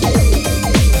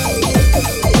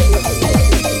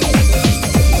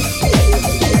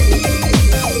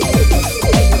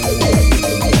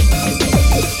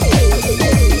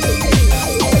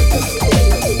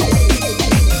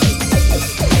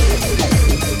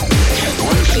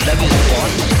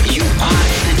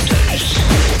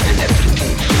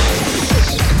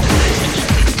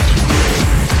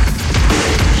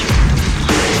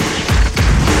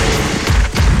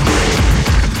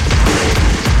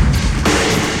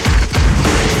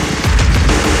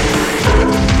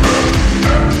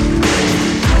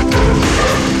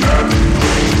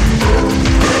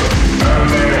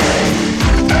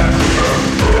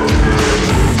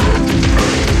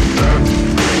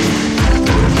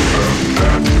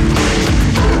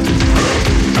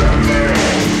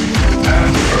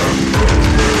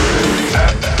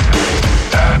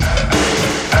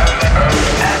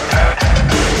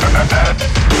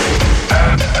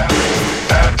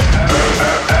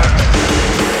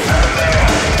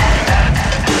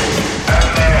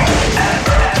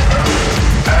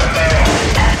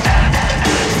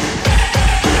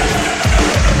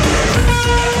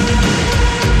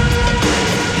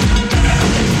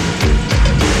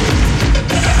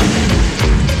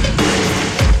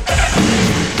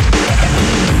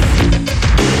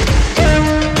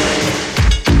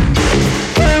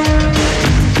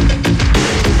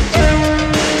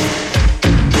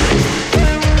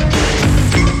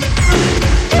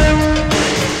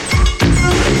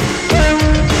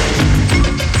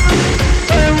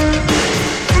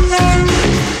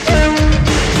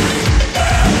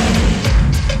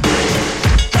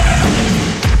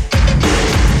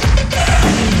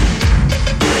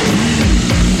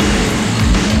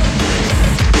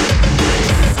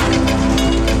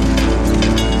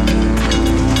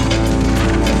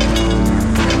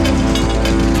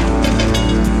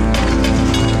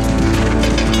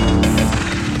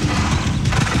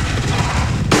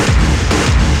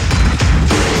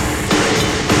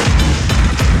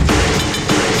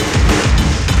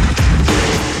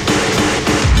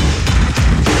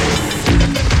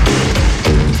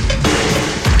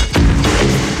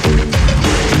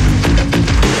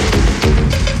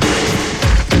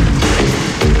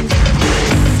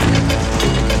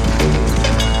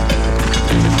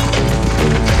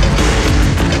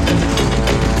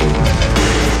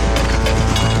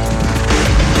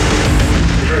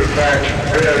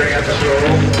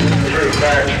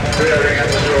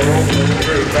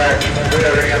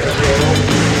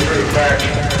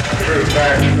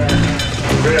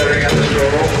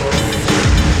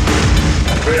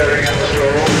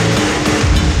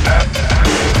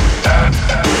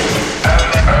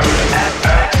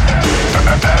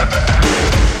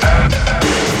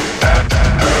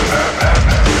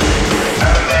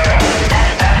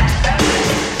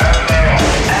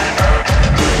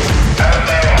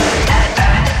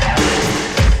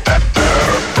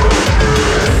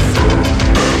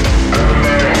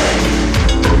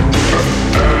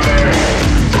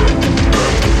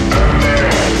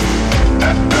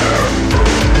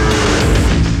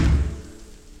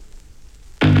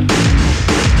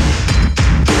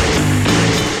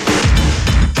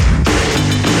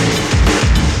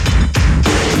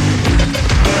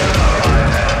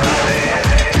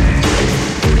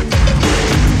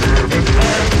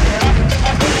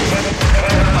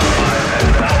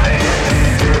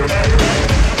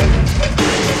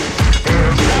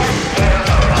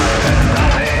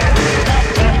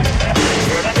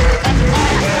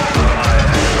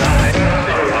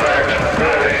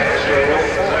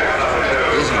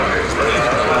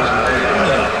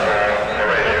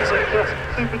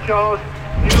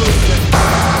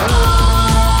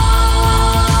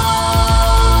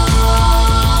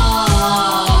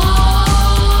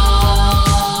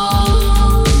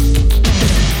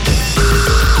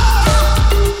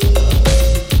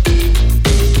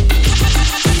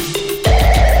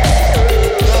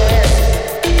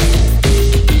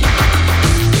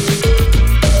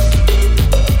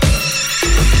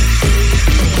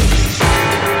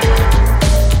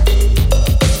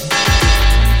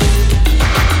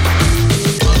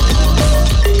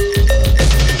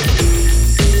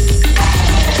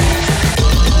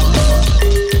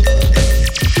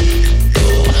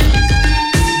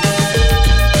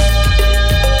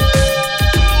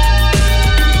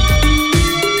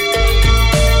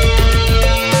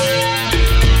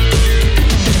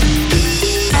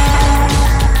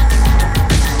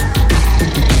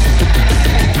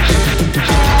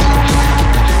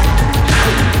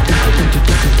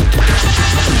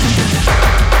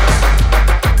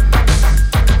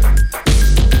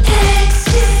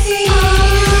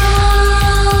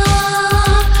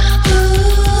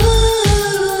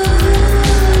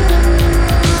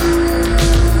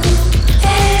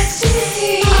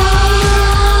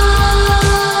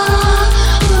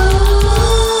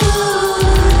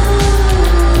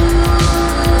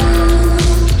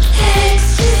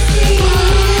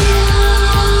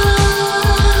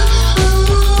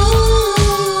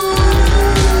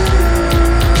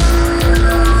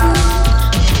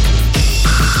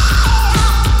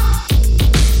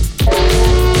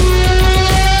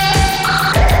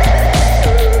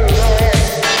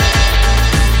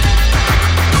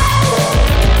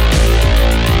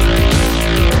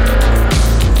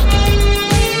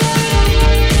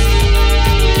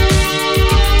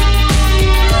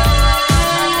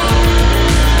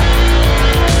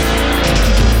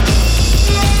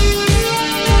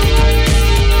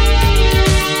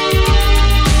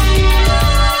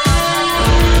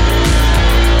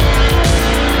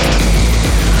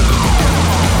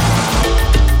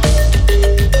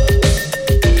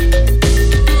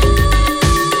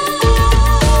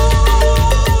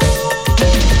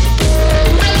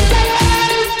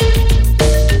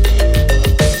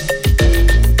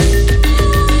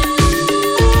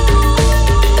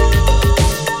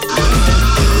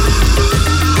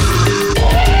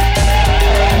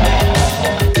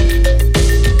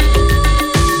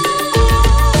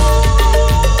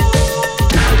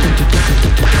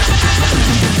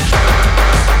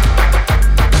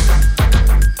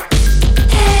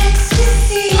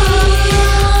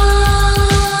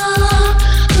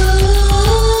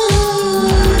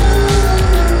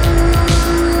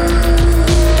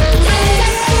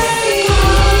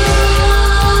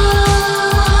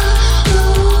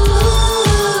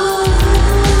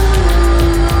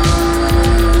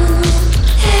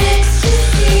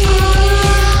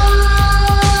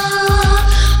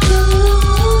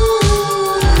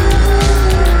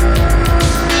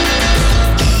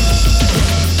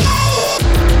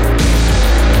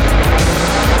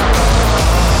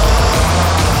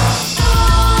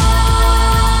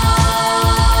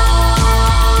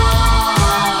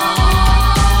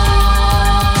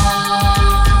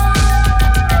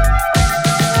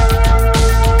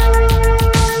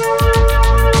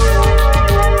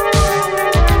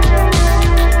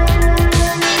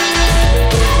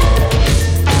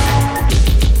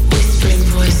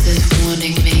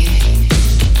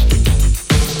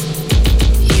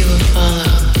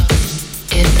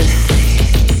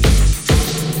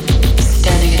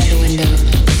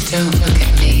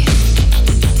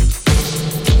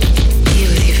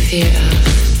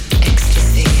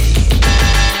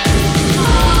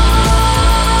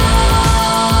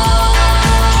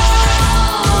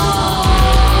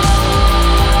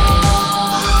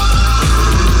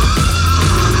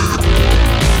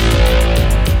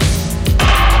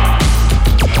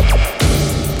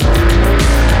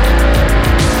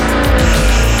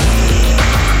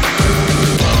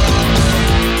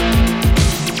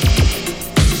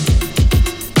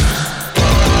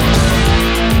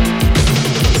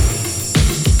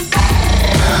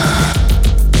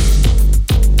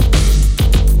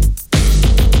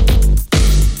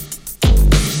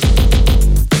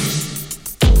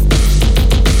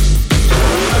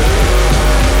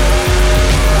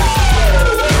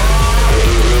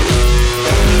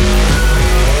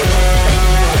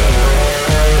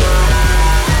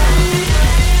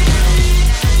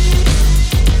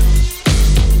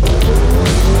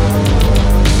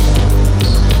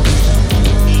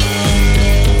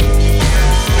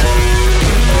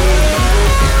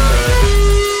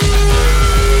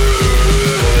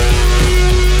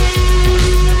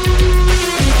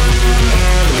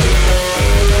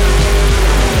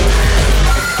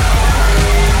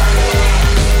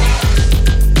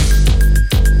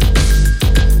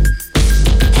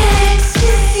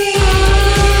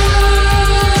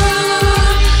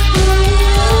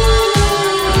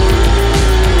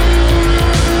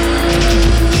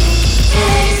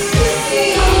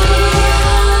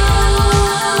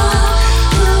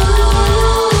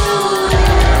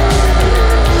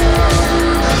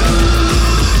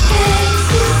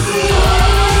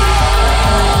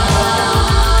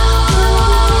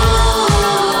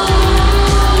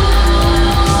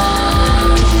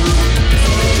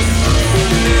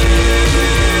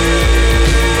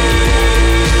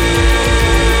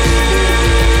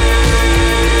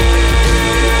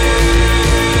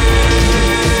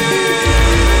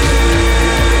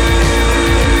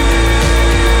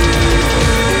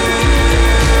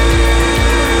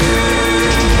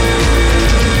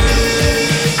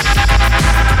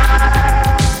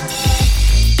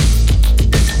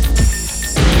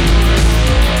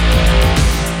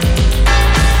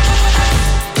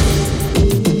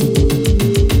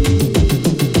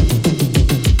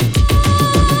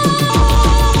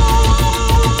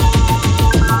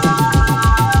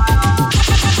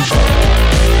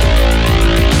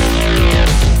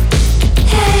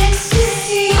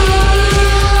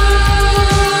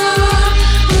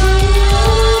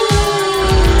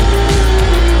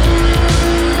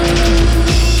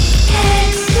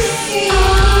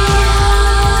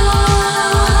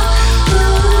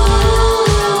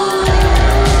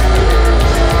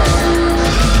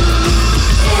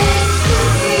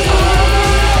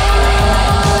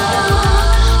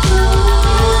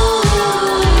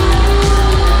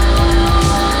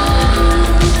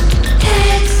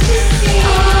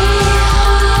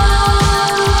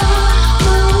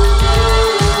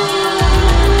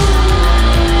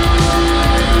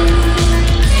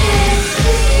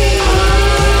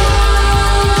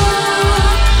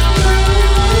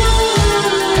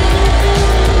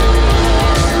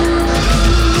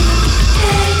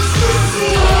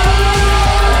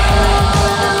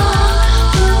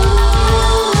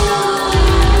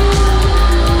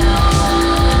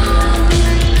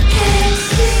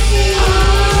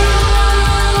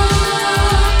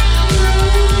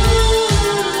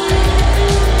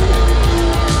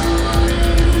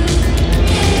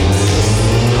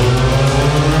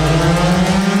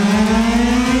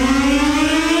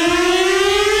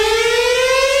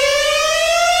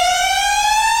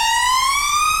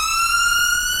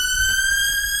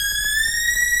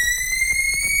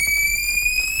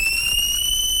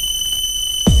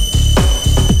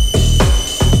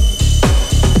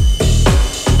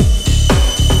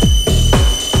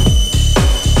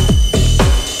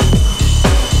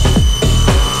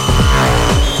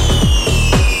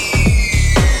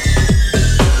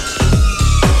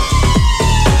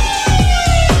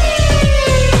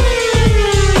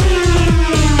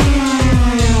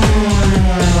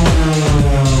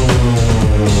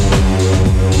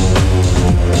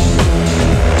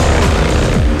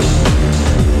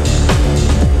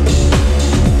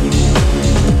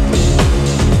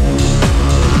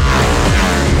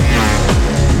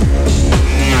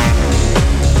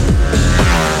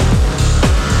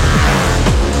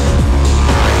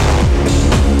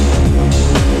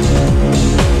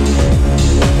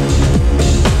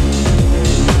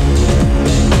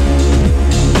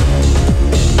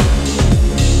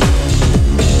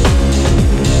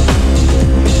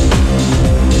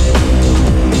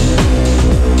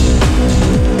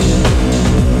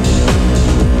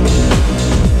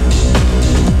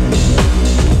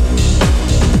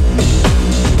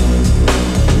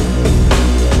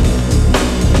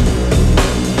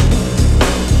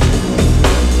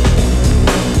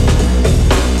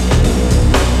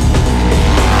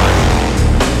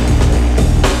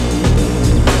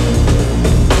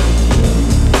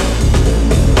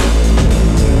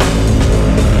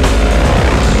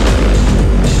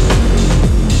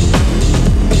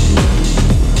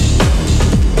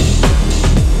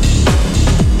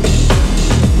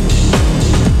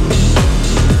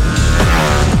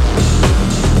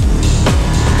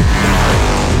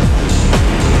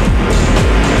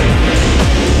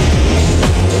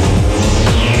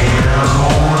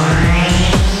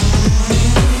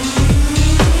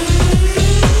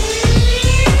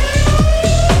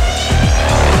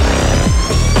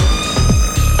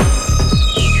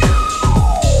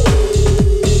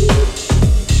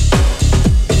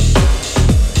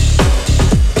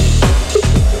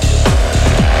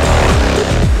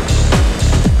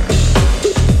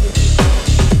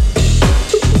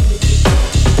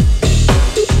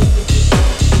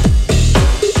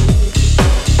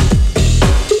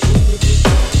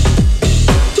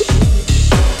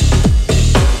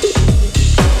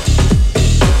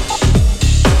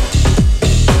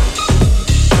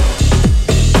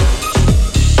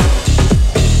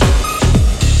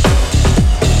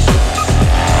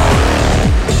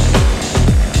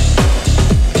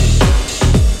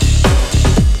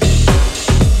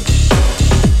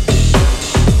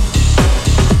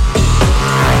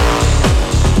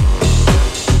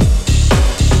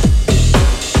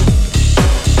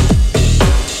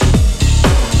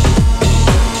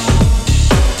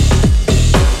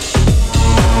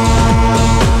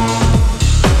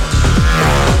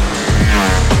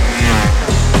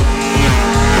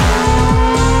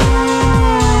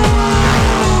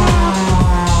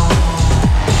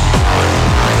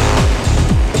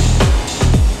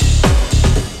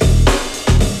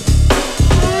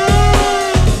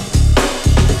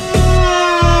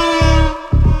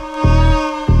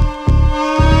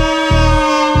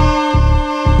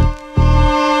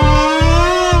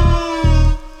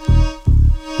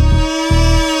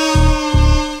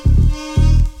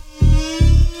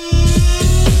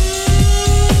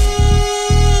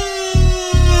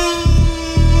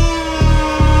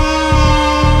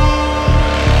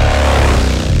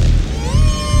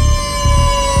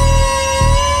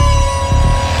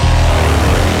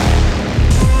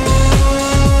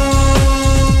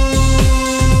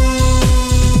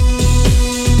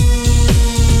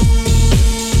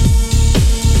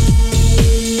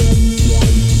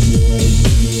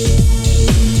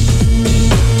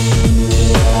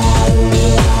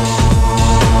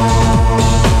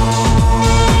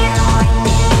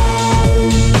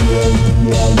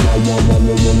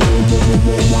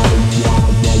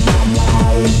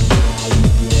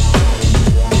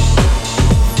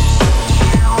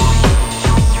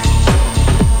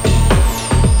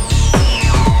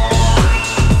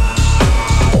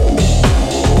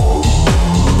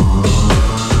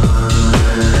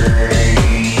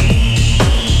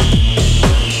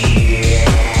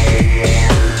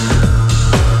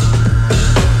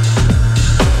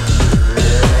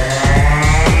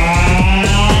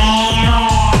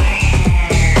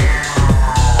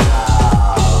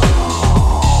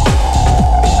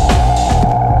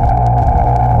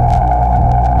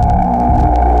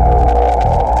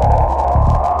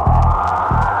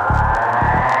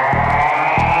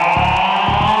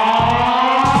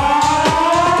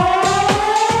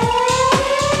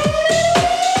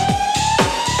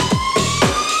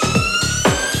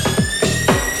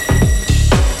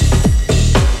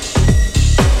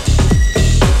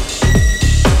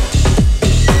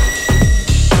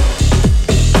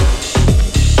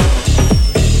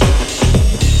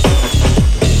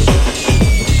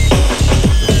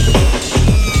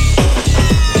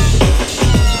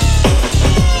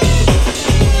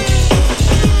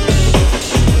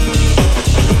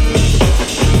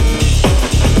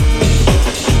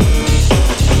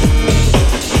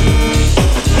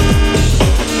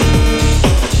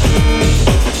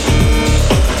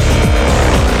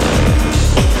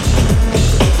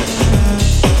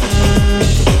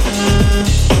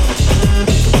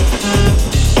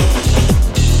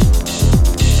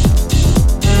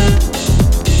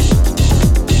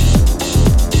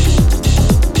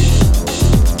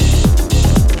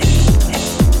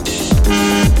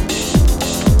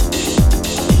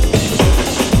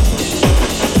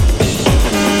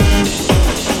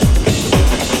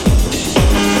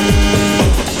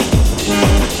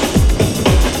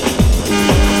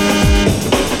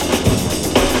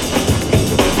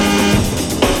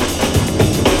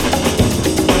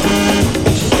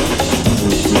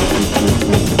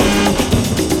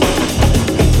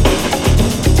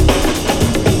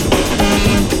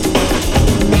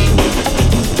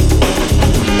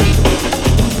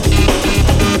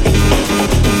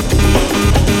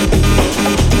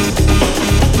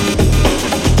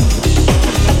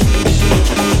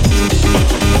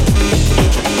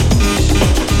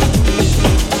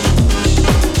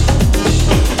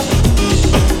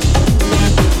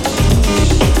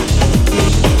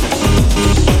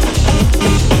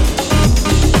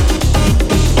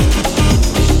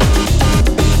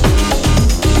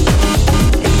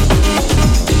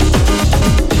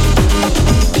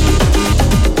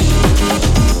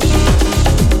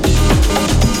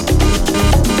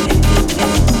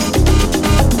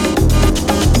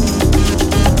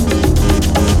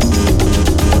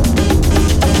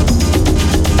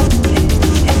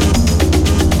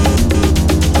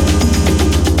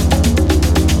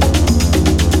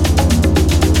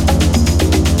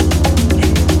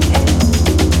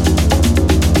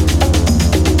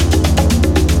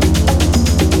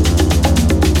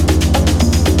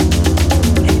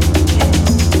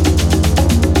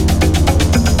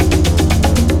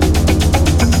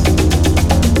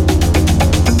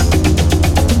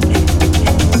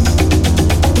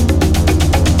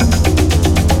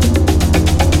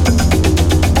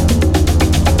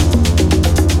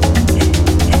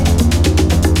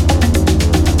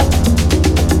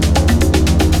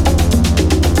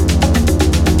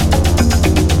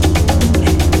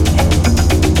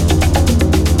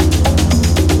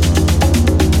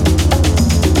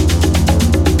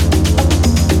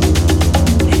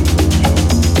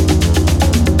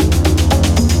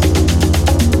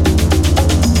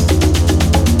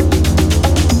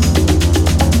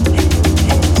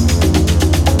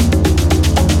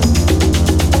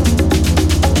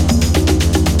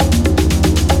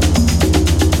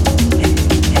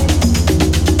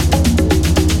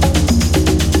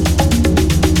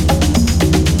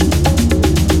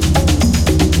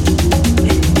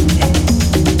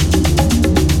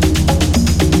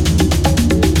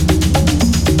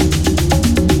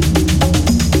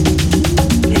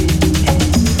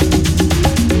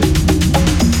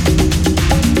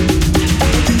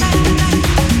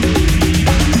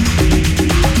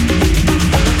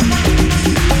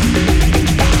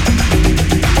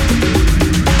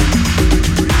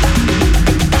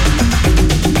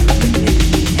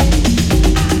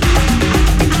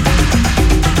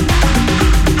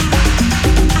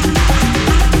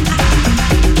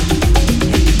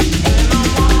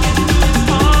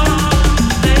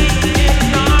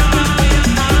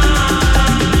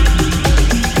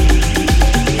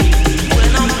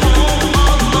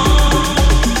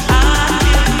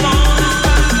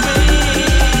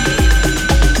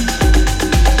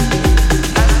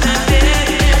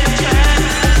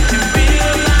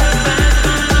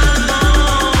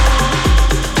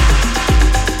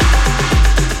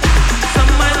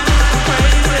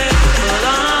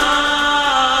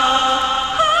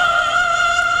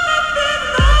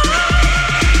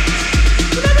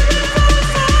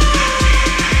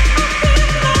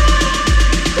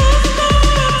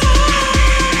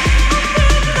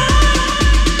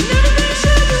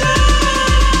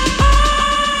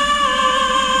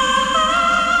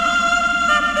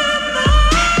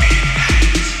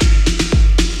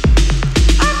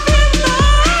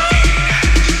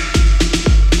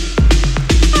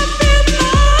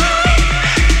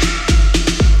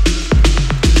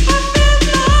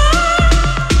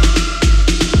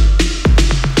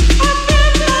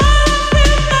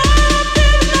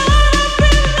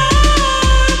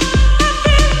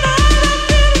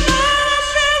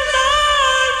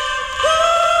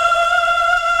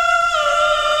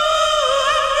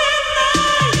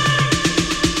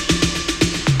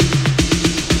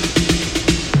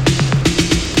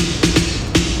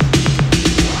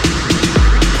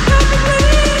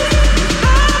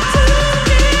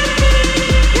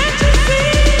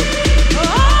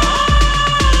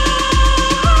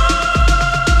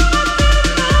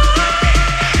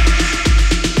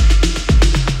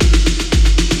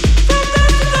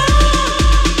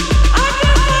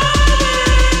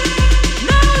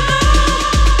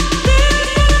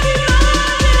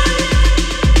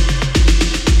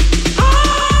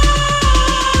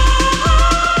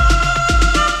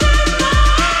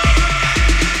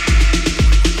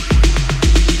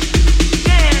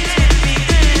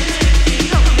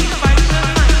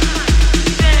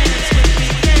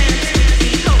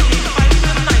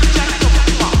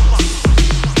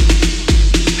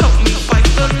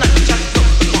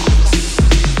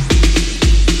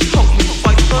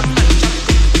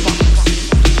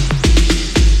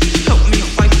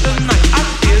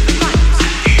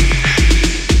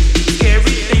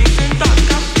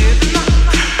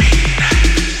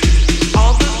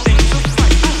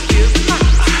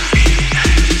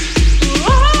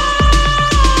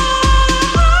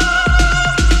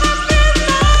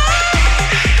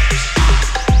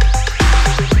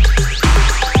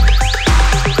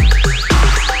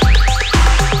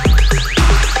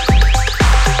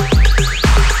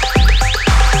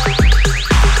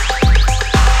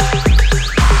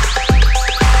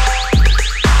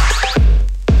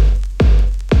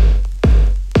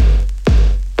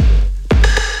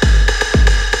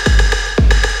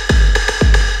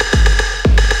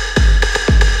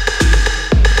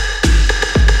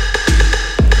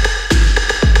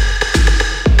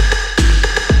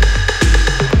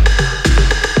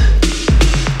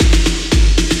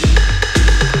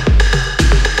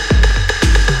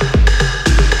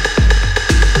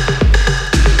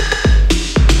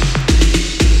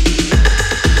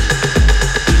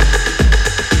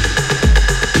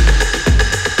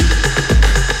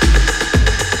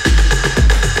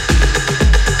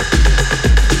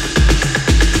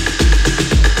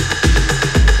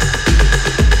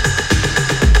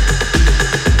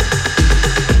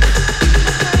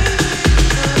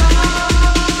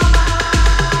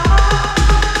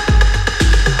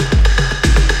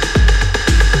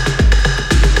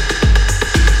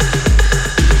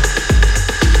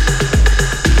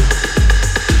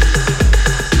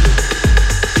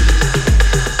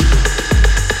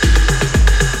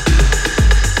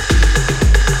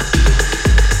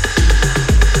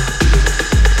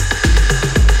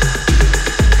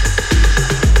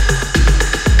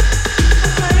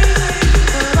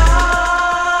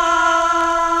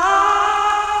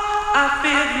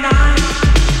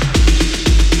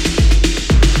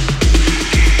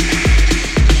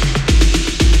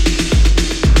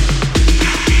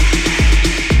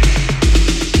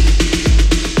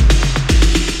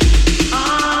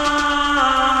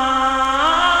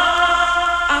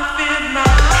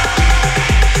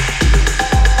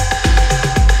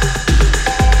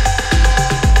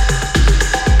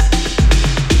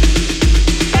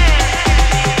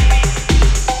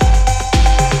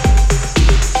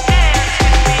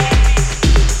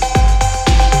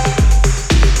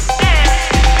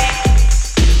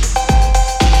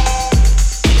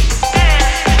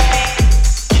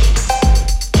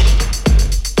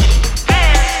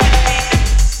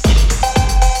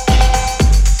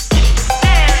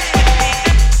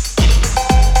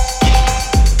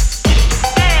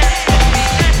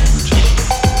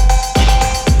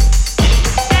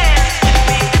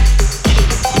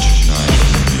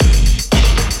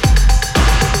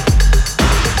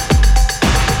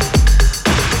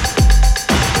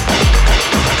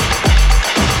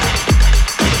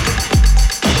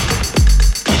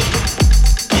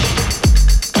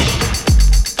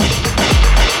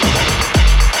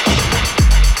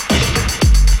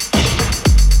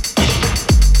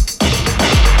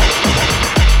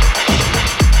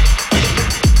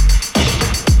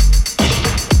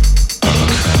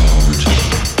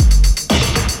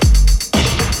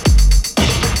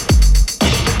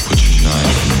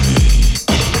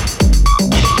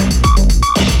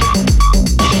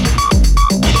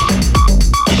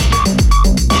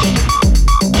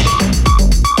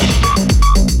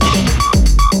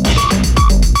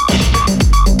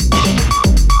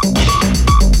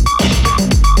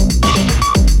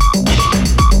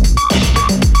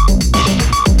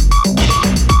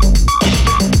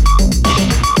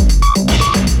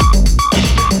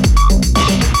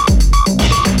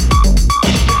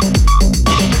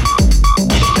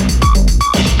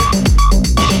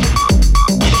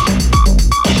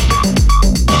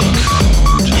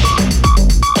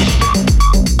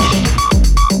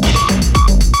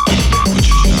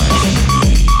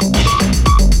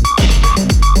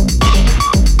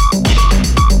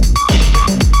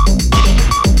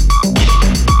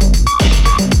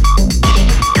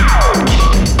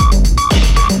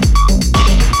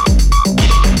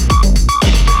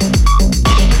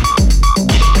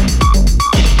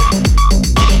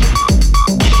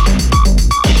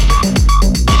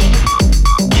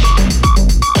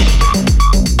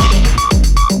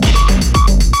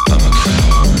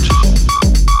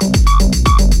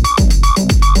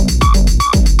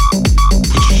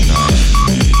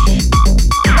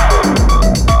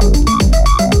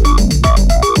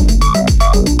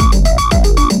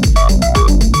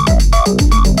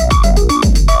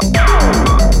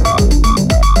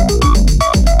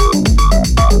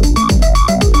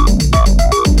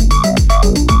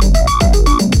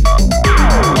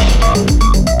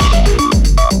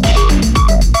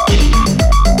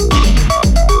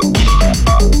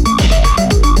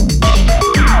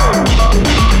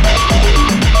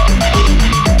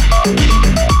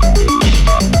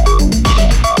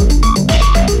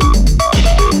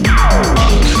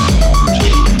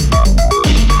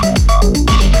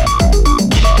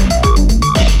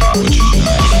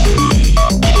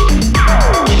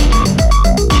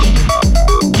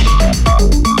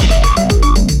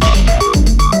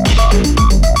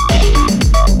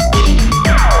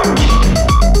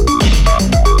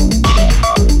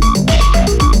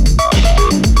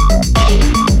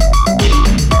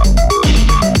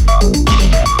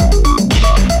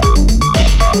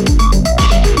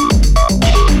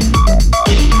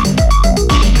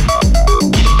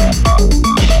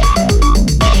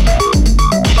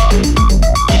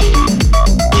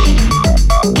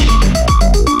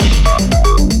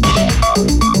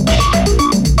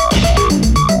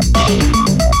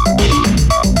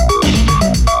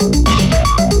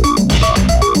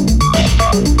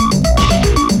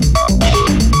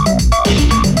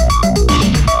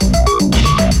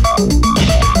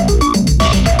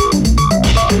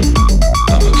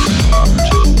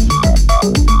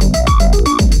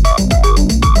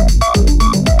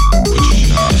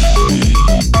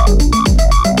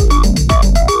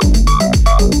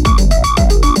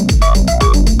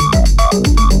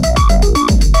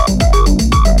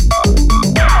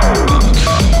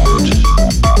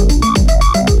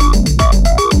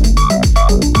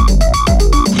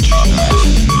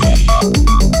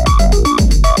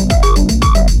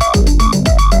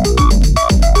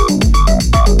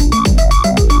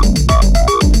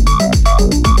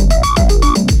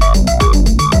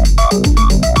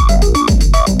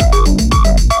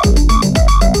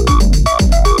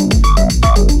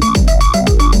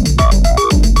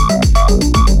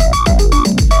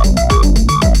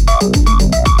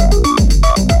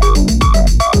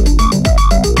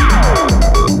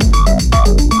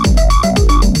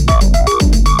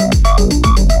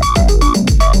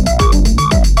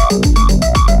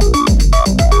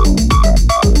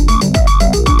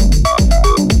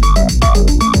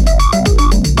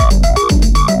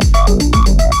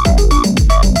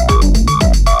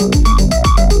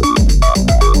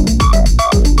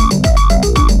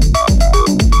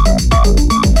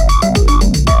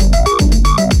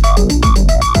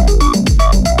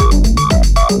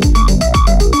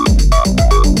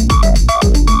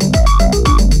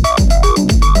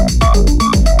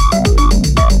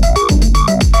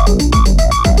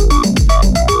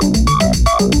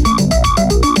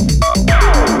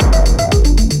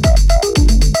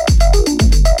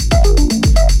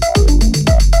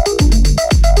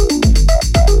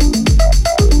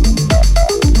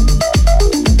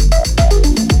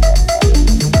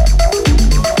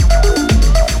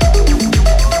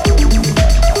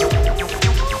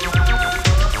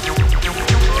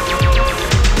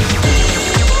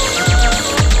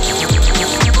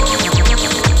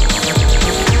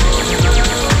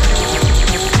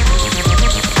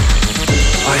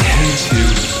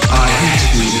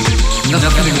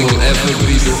 Nothing will ever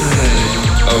be the same.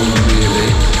 Oh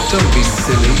really? Don't be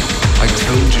silly. I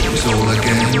told you it was all a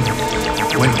game.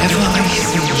 Whenever I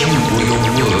see you or your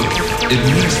work, it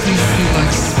makes me feel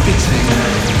like spitting.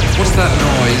 What's that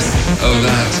noise? Oh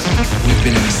that. We've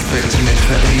been expecting it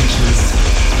for ages.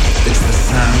 It's the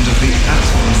sound of the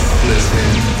atoms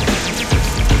splitting.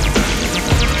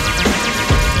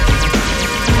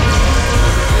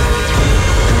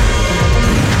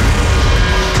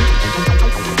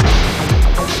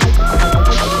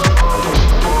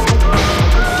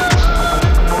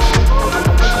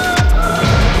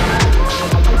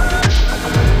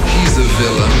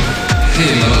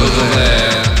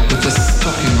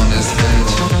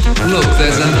 Look,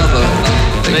 there's another.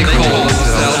 They call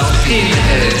themselves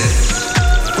pinheads.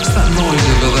 What's that noise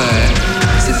over there?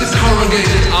 Is it the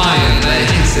corrugated iron they're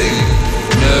hitting?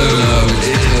 No,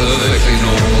 it's perfectly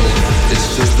normal.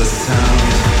 It's just the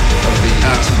sound of the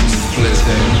atoms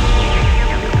splitting.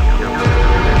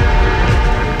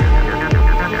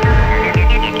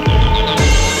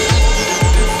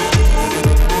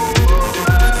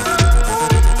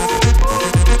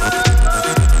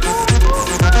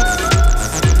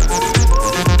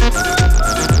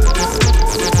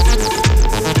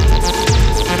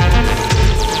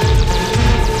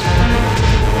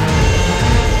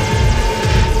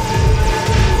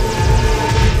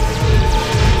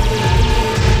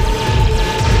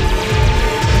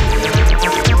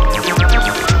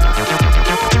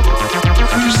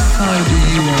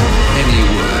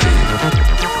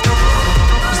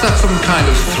 Kind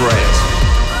of threat.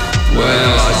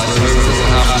 Well, I suppose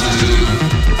it'll have to do,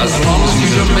 as long as you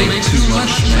don't make too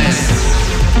much mess.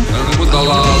 And with the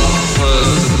last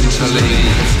person to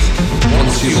leave,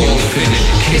 once you've all finished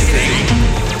kissing,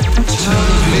 turn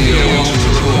the video on to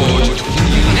record.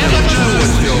 You never know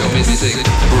what you're missing.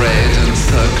 Bread and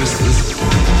circuses,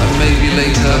 and maybe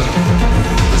later,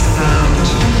 the sound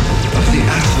of the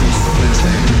atoms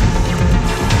splitting.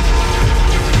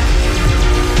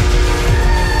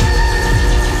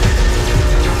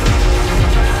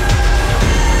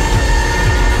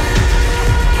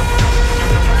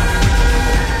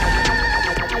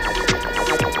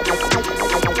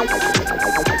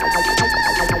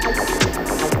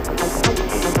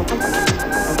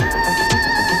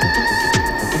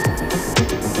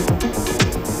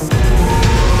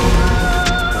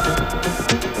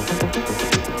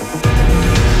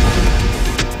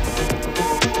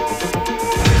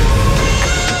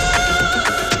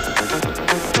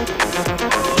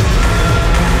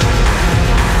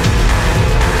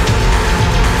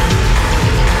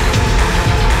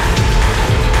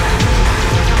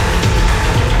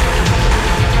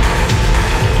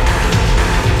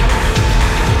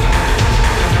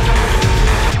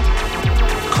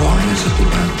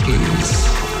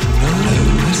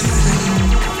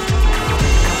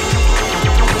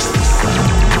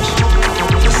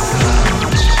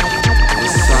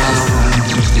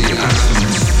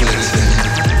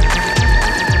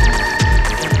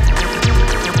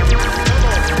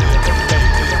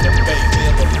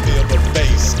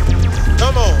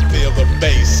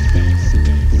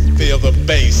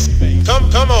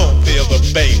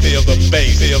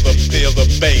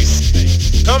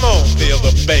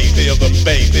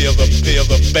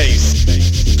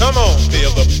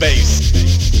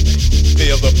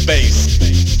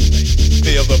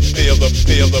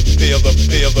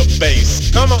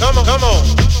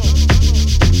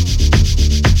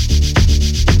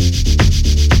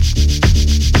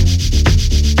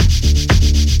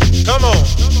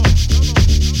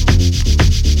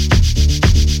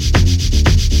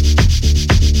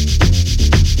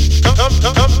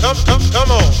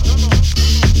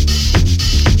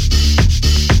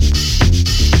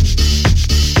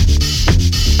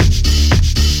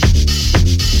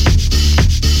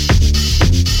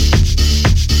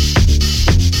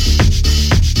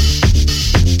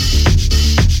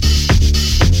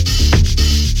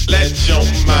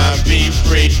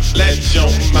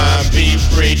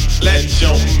 Let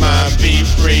your mind be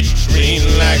free,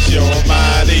 relax your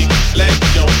body, let